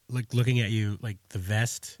 looking at you, the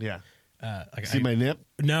vest. Yeah. See my nip?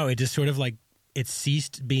 No, it just sort of it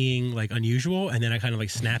ceased being unusual, and then I kind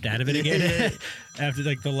of snapped out of it again after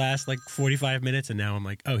the last 45 minutes, and now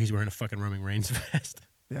I'm oh, he's wearing a fucking Roman Reigns vest.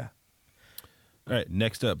 Yeah. All right,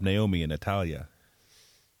 next up, Naomi and Natalya.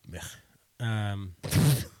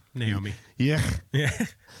 Naomi. Yeah. Yeah.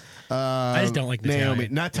 I just don't like Natalya. Naomi.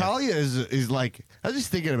 Natalya is I was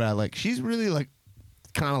just thinking about it, she's really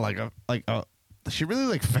kind of she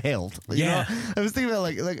really failed. You know? I was thinking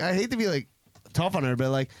about I hate to be tough on her,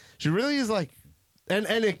 but she really is and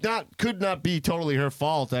it could not be totally her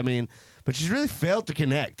fault. I mean, but she's really failed to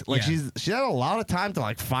connect. She had a lot of time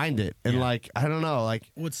to find it, and I don't know.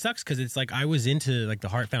 Well, it sucks because it's I was into the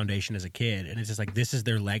Hart Foundation as a kid, and it's just this is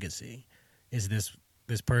their legacy. is this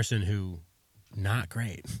person who not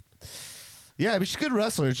great. Yeah, but she's a good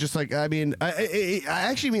wrestler. It's just like, I mean, I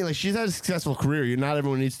actually mean, like, she's had a successful career. Not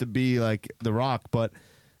everyone needs to be like The Rock, but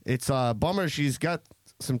it's a bummer. She's got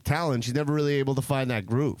some talent. She's never really able to find that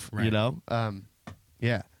groove, Right. you know?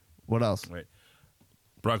 Yeah. What else? Right.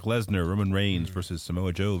 Brock Lesnar, Roman Reigns versus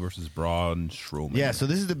Samoa Joe versus Braun Strowman. Yeah, so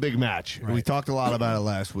this is the big match. Right. We talked a lot about it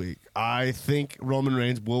last week. I think Roman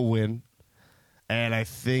Reigns will win, and I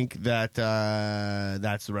think that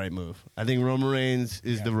that's the right move. I think Roman Reigns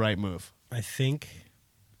is the right move. I think.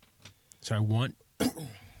 So I want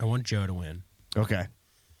Joe to win, Okay.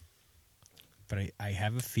 but I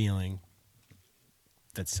have a feeling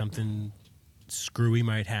that something screwy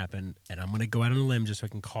might happen, and I'm going to go out on a limb just so I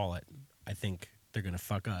can call it. I think they're going to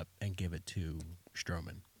fuck up and give it to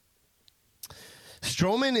Strowman.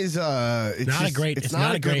 Strowman is It's not a good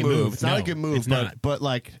great move. It's not a No, good move, it's not. but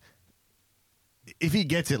like if he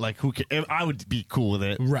gets it, like who can, I would be cool with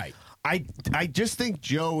it. Right. I just think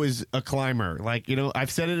Joe is a climber. Like, you know, I've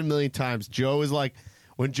said it a million times. Joe is like,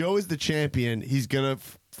 when Joe is the champion, he's gonna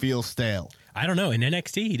feel stale. I don't know. In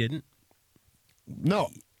NXT, he didn't. No,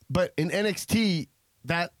 but in NXT,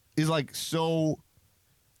 that is like so.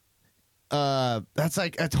 That's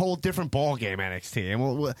like a whole different ball game. NXT,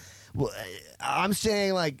 and I'm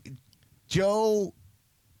saying like Joe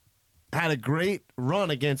had a great run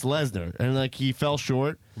against Lesnar, and like he fell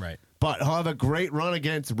short. Right. But he'll have a great run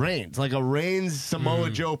against Reigns. Like a Reigns Samoa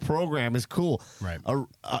Joe program is cool. Right.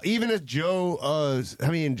 Even if Joe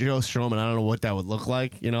Strowman, I don't know what that would look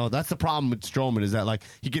like. You know, that's the problem with Strowman is that like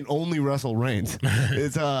he can only wrestle Reigns.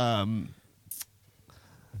 It's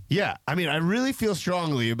yeah. I mean, I really feel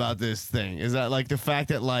strongly about this thing. Is that like the fact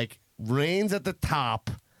that like Reigns at the top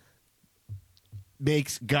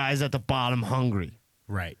makes guys at the bottom hungry.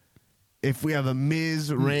 Right. If we have a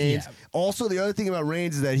Miz, Reigns. Yeah. Also, the other thing about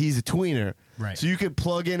Reigns is that he's a tweener. Right. So you could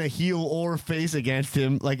plug in a heel or a face against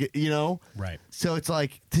him, like, you know? Right. So it's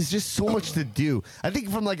like, there's just so much to do. I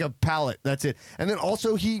think from like a palette, that's it. And then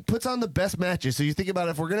also, he puts on the best matches. So you think about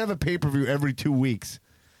it, if we're going to have a pay-per-view every 2 weeks,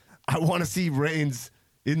 I want to see Reigns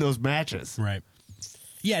in those matches. Right.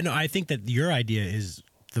 Yeah, no, I think that your idea is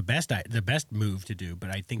the best move to do,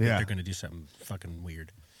 but I think that Yeah. they're going to do something fucking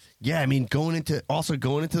weird. Yeah, I mean, going into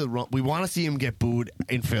the run, we want to see him get booed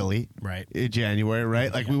in Philly, Right. in January,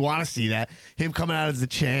 right? Like we want to see that him coming out as the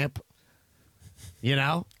champ, you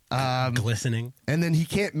know, Glistening. and then he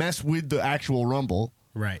can't mess with the actual Rumble.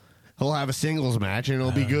 Right. He'll have a singles match and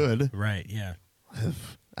it'll be good. Right, yeah.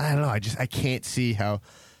 I don't know. I can't see how.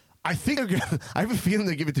 I think they're gonna, I have a feeling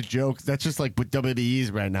they give it to Joe. 'Cause that's just like what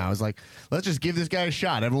WWE's right now. It's like, let's just give this guy a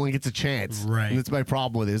shot. Everyone gets a chance. Right. And that's my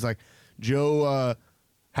problem with it. It's like Joe.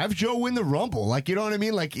 Have Joe win the Rumble, like, you know what I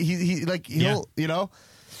mean? Like he like he'll you know,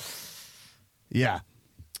 yeah.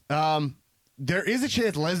 There is a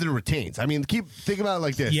chance Lesnar retains. I mean, think about it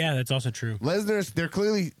like this. Yeah, that's also true. Lesnar's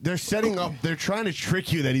they're setting up. They're trying to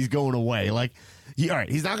trick you that he's going away. Like, all right,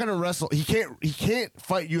 he's not going to wrestle. He can't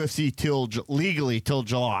fight UFC legally till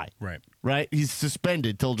July. Right. Right. He's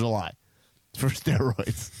suspended till July for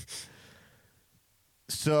steroids.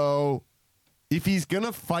 So, if he's going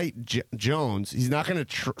to fight Jones, he's not going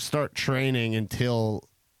to start training until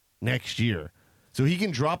next year. So he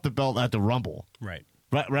can drop the belt at the Rumble. Right.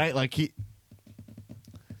 Right? Like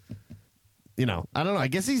you know, I don't know. I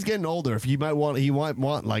guess he's getting older. If he might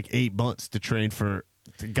want like 8 months to train for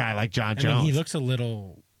a guy like John Jones. I mean, he looks a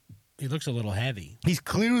little heavy. He's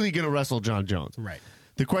clearly going to wrestle John Jones. Right.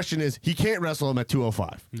 The question is, he can't wrestle him at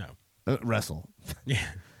 205. No. Wrestle. Yeah.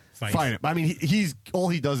 Fight him. I mean, he's all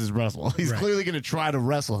he does is wrestle. He's Right. clearly going to try to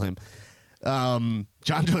wrestle him. John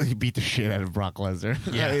Jones, he beat the shit out of Brock Lesnar.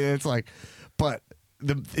 Yeah. It's like, but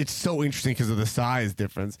it's so interesting because of the size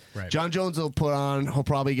difference. Right. John Jones he'll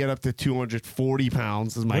probably get up to 240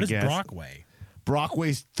 pounds, is my What does guess. Brock weigh? Brock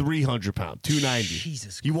weighs 300 pounds, 290.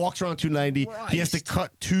 Jesus He walks around 290. He has to Christ.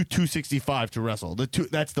 cut to 265 to wrestle.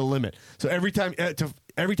 That's the limit. So every time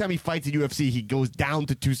he fights at UFC, he goes down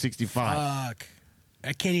to 265. Fuck.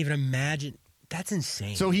 I can't even imagine. That's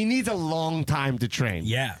insane. So he needs a long time to train.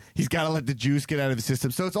 Yeah. He's got to let the juice get out of his system.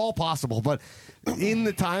 So it's all possible. But in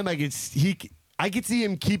the time, I could see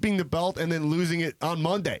him keeping the belt and then losing it on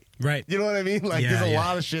Monday. Right. You know what I mean? Like, Yeah, there's a yeah.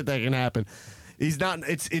 lot of shit that can happen. He's not.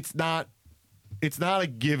 It's not a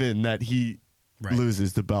given that he Right.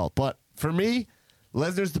 loses the belt. But for me,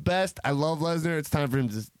 Lesnar's the best. I love Lesnar. It's time for him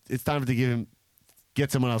to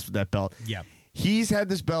get someone else with that belt. Yeah. He's had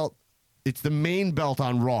this belt. It's the main belt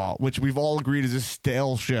on Raw, which we've all agreed is a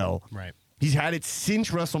stale show. Right. He's had it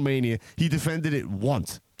since WrestleMania. He defended it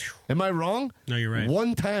once. Am I wrong? No, you're right.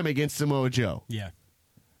 One time against Samoa Joe. Yeah.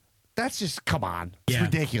 That's just, come on. It's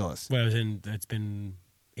ridiculous. Well, it's been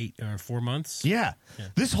 8 or 4 months. Yeah.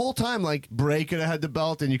 This whole time, like, Bray could have had the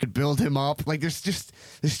belt and you could build him up. Like, there's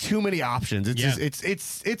too many options. It's just,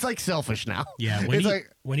 it's like selfish now. Yeah. When do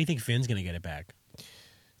you think Finn's going to get it back?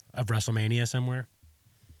 Of WrestleMania somewhere?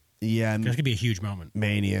 Yeah. That's going to be a huge moment.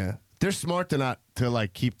 Mania. They're smart to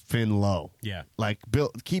like keep Finn low. Yeah. Like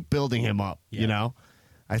keep building him up, you know?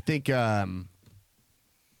 I think Finn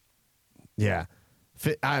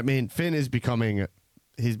is becoming a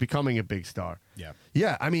big star. Yeah.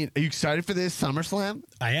 Yeah, I mean, are you excited for this SummerSlam?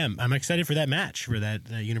 I am. I'm excited for that match, for that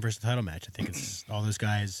Universal title match. I think it's all those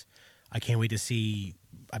guys. I can't wait to see.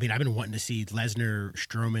 I mean, I've been wanting to see Lesnar,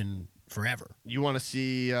 Strowman forever. You want to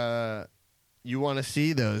see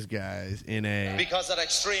those guys in a... Because at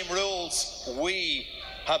Extreme Rules, we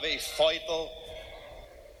have a vital...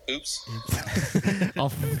 Oops. A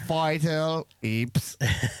vital... Oops.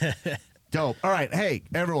 Dope. All right. Hey,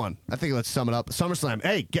 everyone. I think let's sum it up. SummerSlam.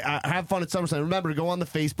 Hey, have fun at SummerSlam. Remember to go on the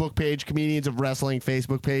Facebook page, Comedians of Wrestling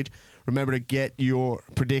Facebook page. Remember to get your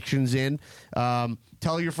predictions in.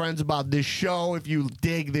 Tell your friends about this show if you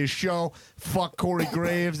dig this show. Fuck Corey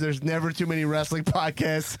Graves. There's never too many wrestling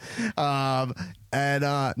podcasts.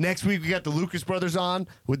 And next week we got the Lucas Brothers on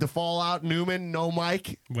with the Fallout Newman. No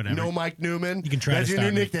Mike. Whatever. No Mike Newman. You can try That's to your new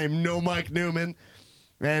stop me. nickname. No Mike Newman.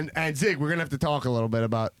 And Zig, we're gonna have to talk a little bit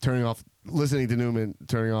about listening to Newman,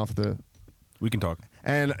 turning off the. We can talk.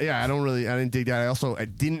 And yeah, I didn't dig that. I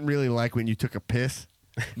didn't really like when you took a piss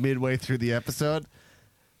midway through the episode.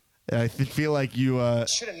 I feel like you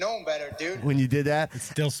Should have known better, dude. when you did that. It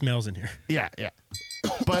still smells in here. Yeah.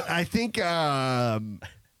 But I think, we're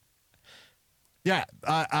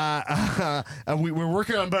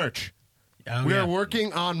working on merch. We are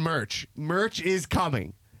working on merch. Merch is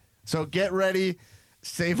coming. So get ready.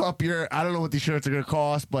 Save up your, I don't know what these shirts are going to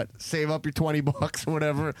cost, but save up your $20 or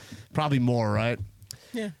whatever. Probably more, right?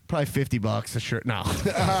 Yeah. Probably $50 a shirt. No.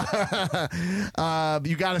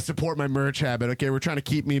 You got to support my merch habit, okay? We're trying to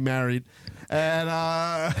keep me married. And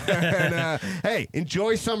hey,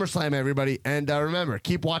 enjoy SummerSlam, everybody. And remember,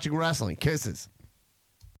 keep watching wrestling. Kisses.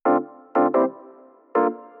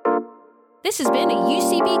 This has been a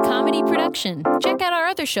UCB comedy production. Check out our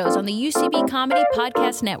other shows on the UCB Comedy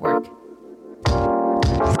Podcast Network.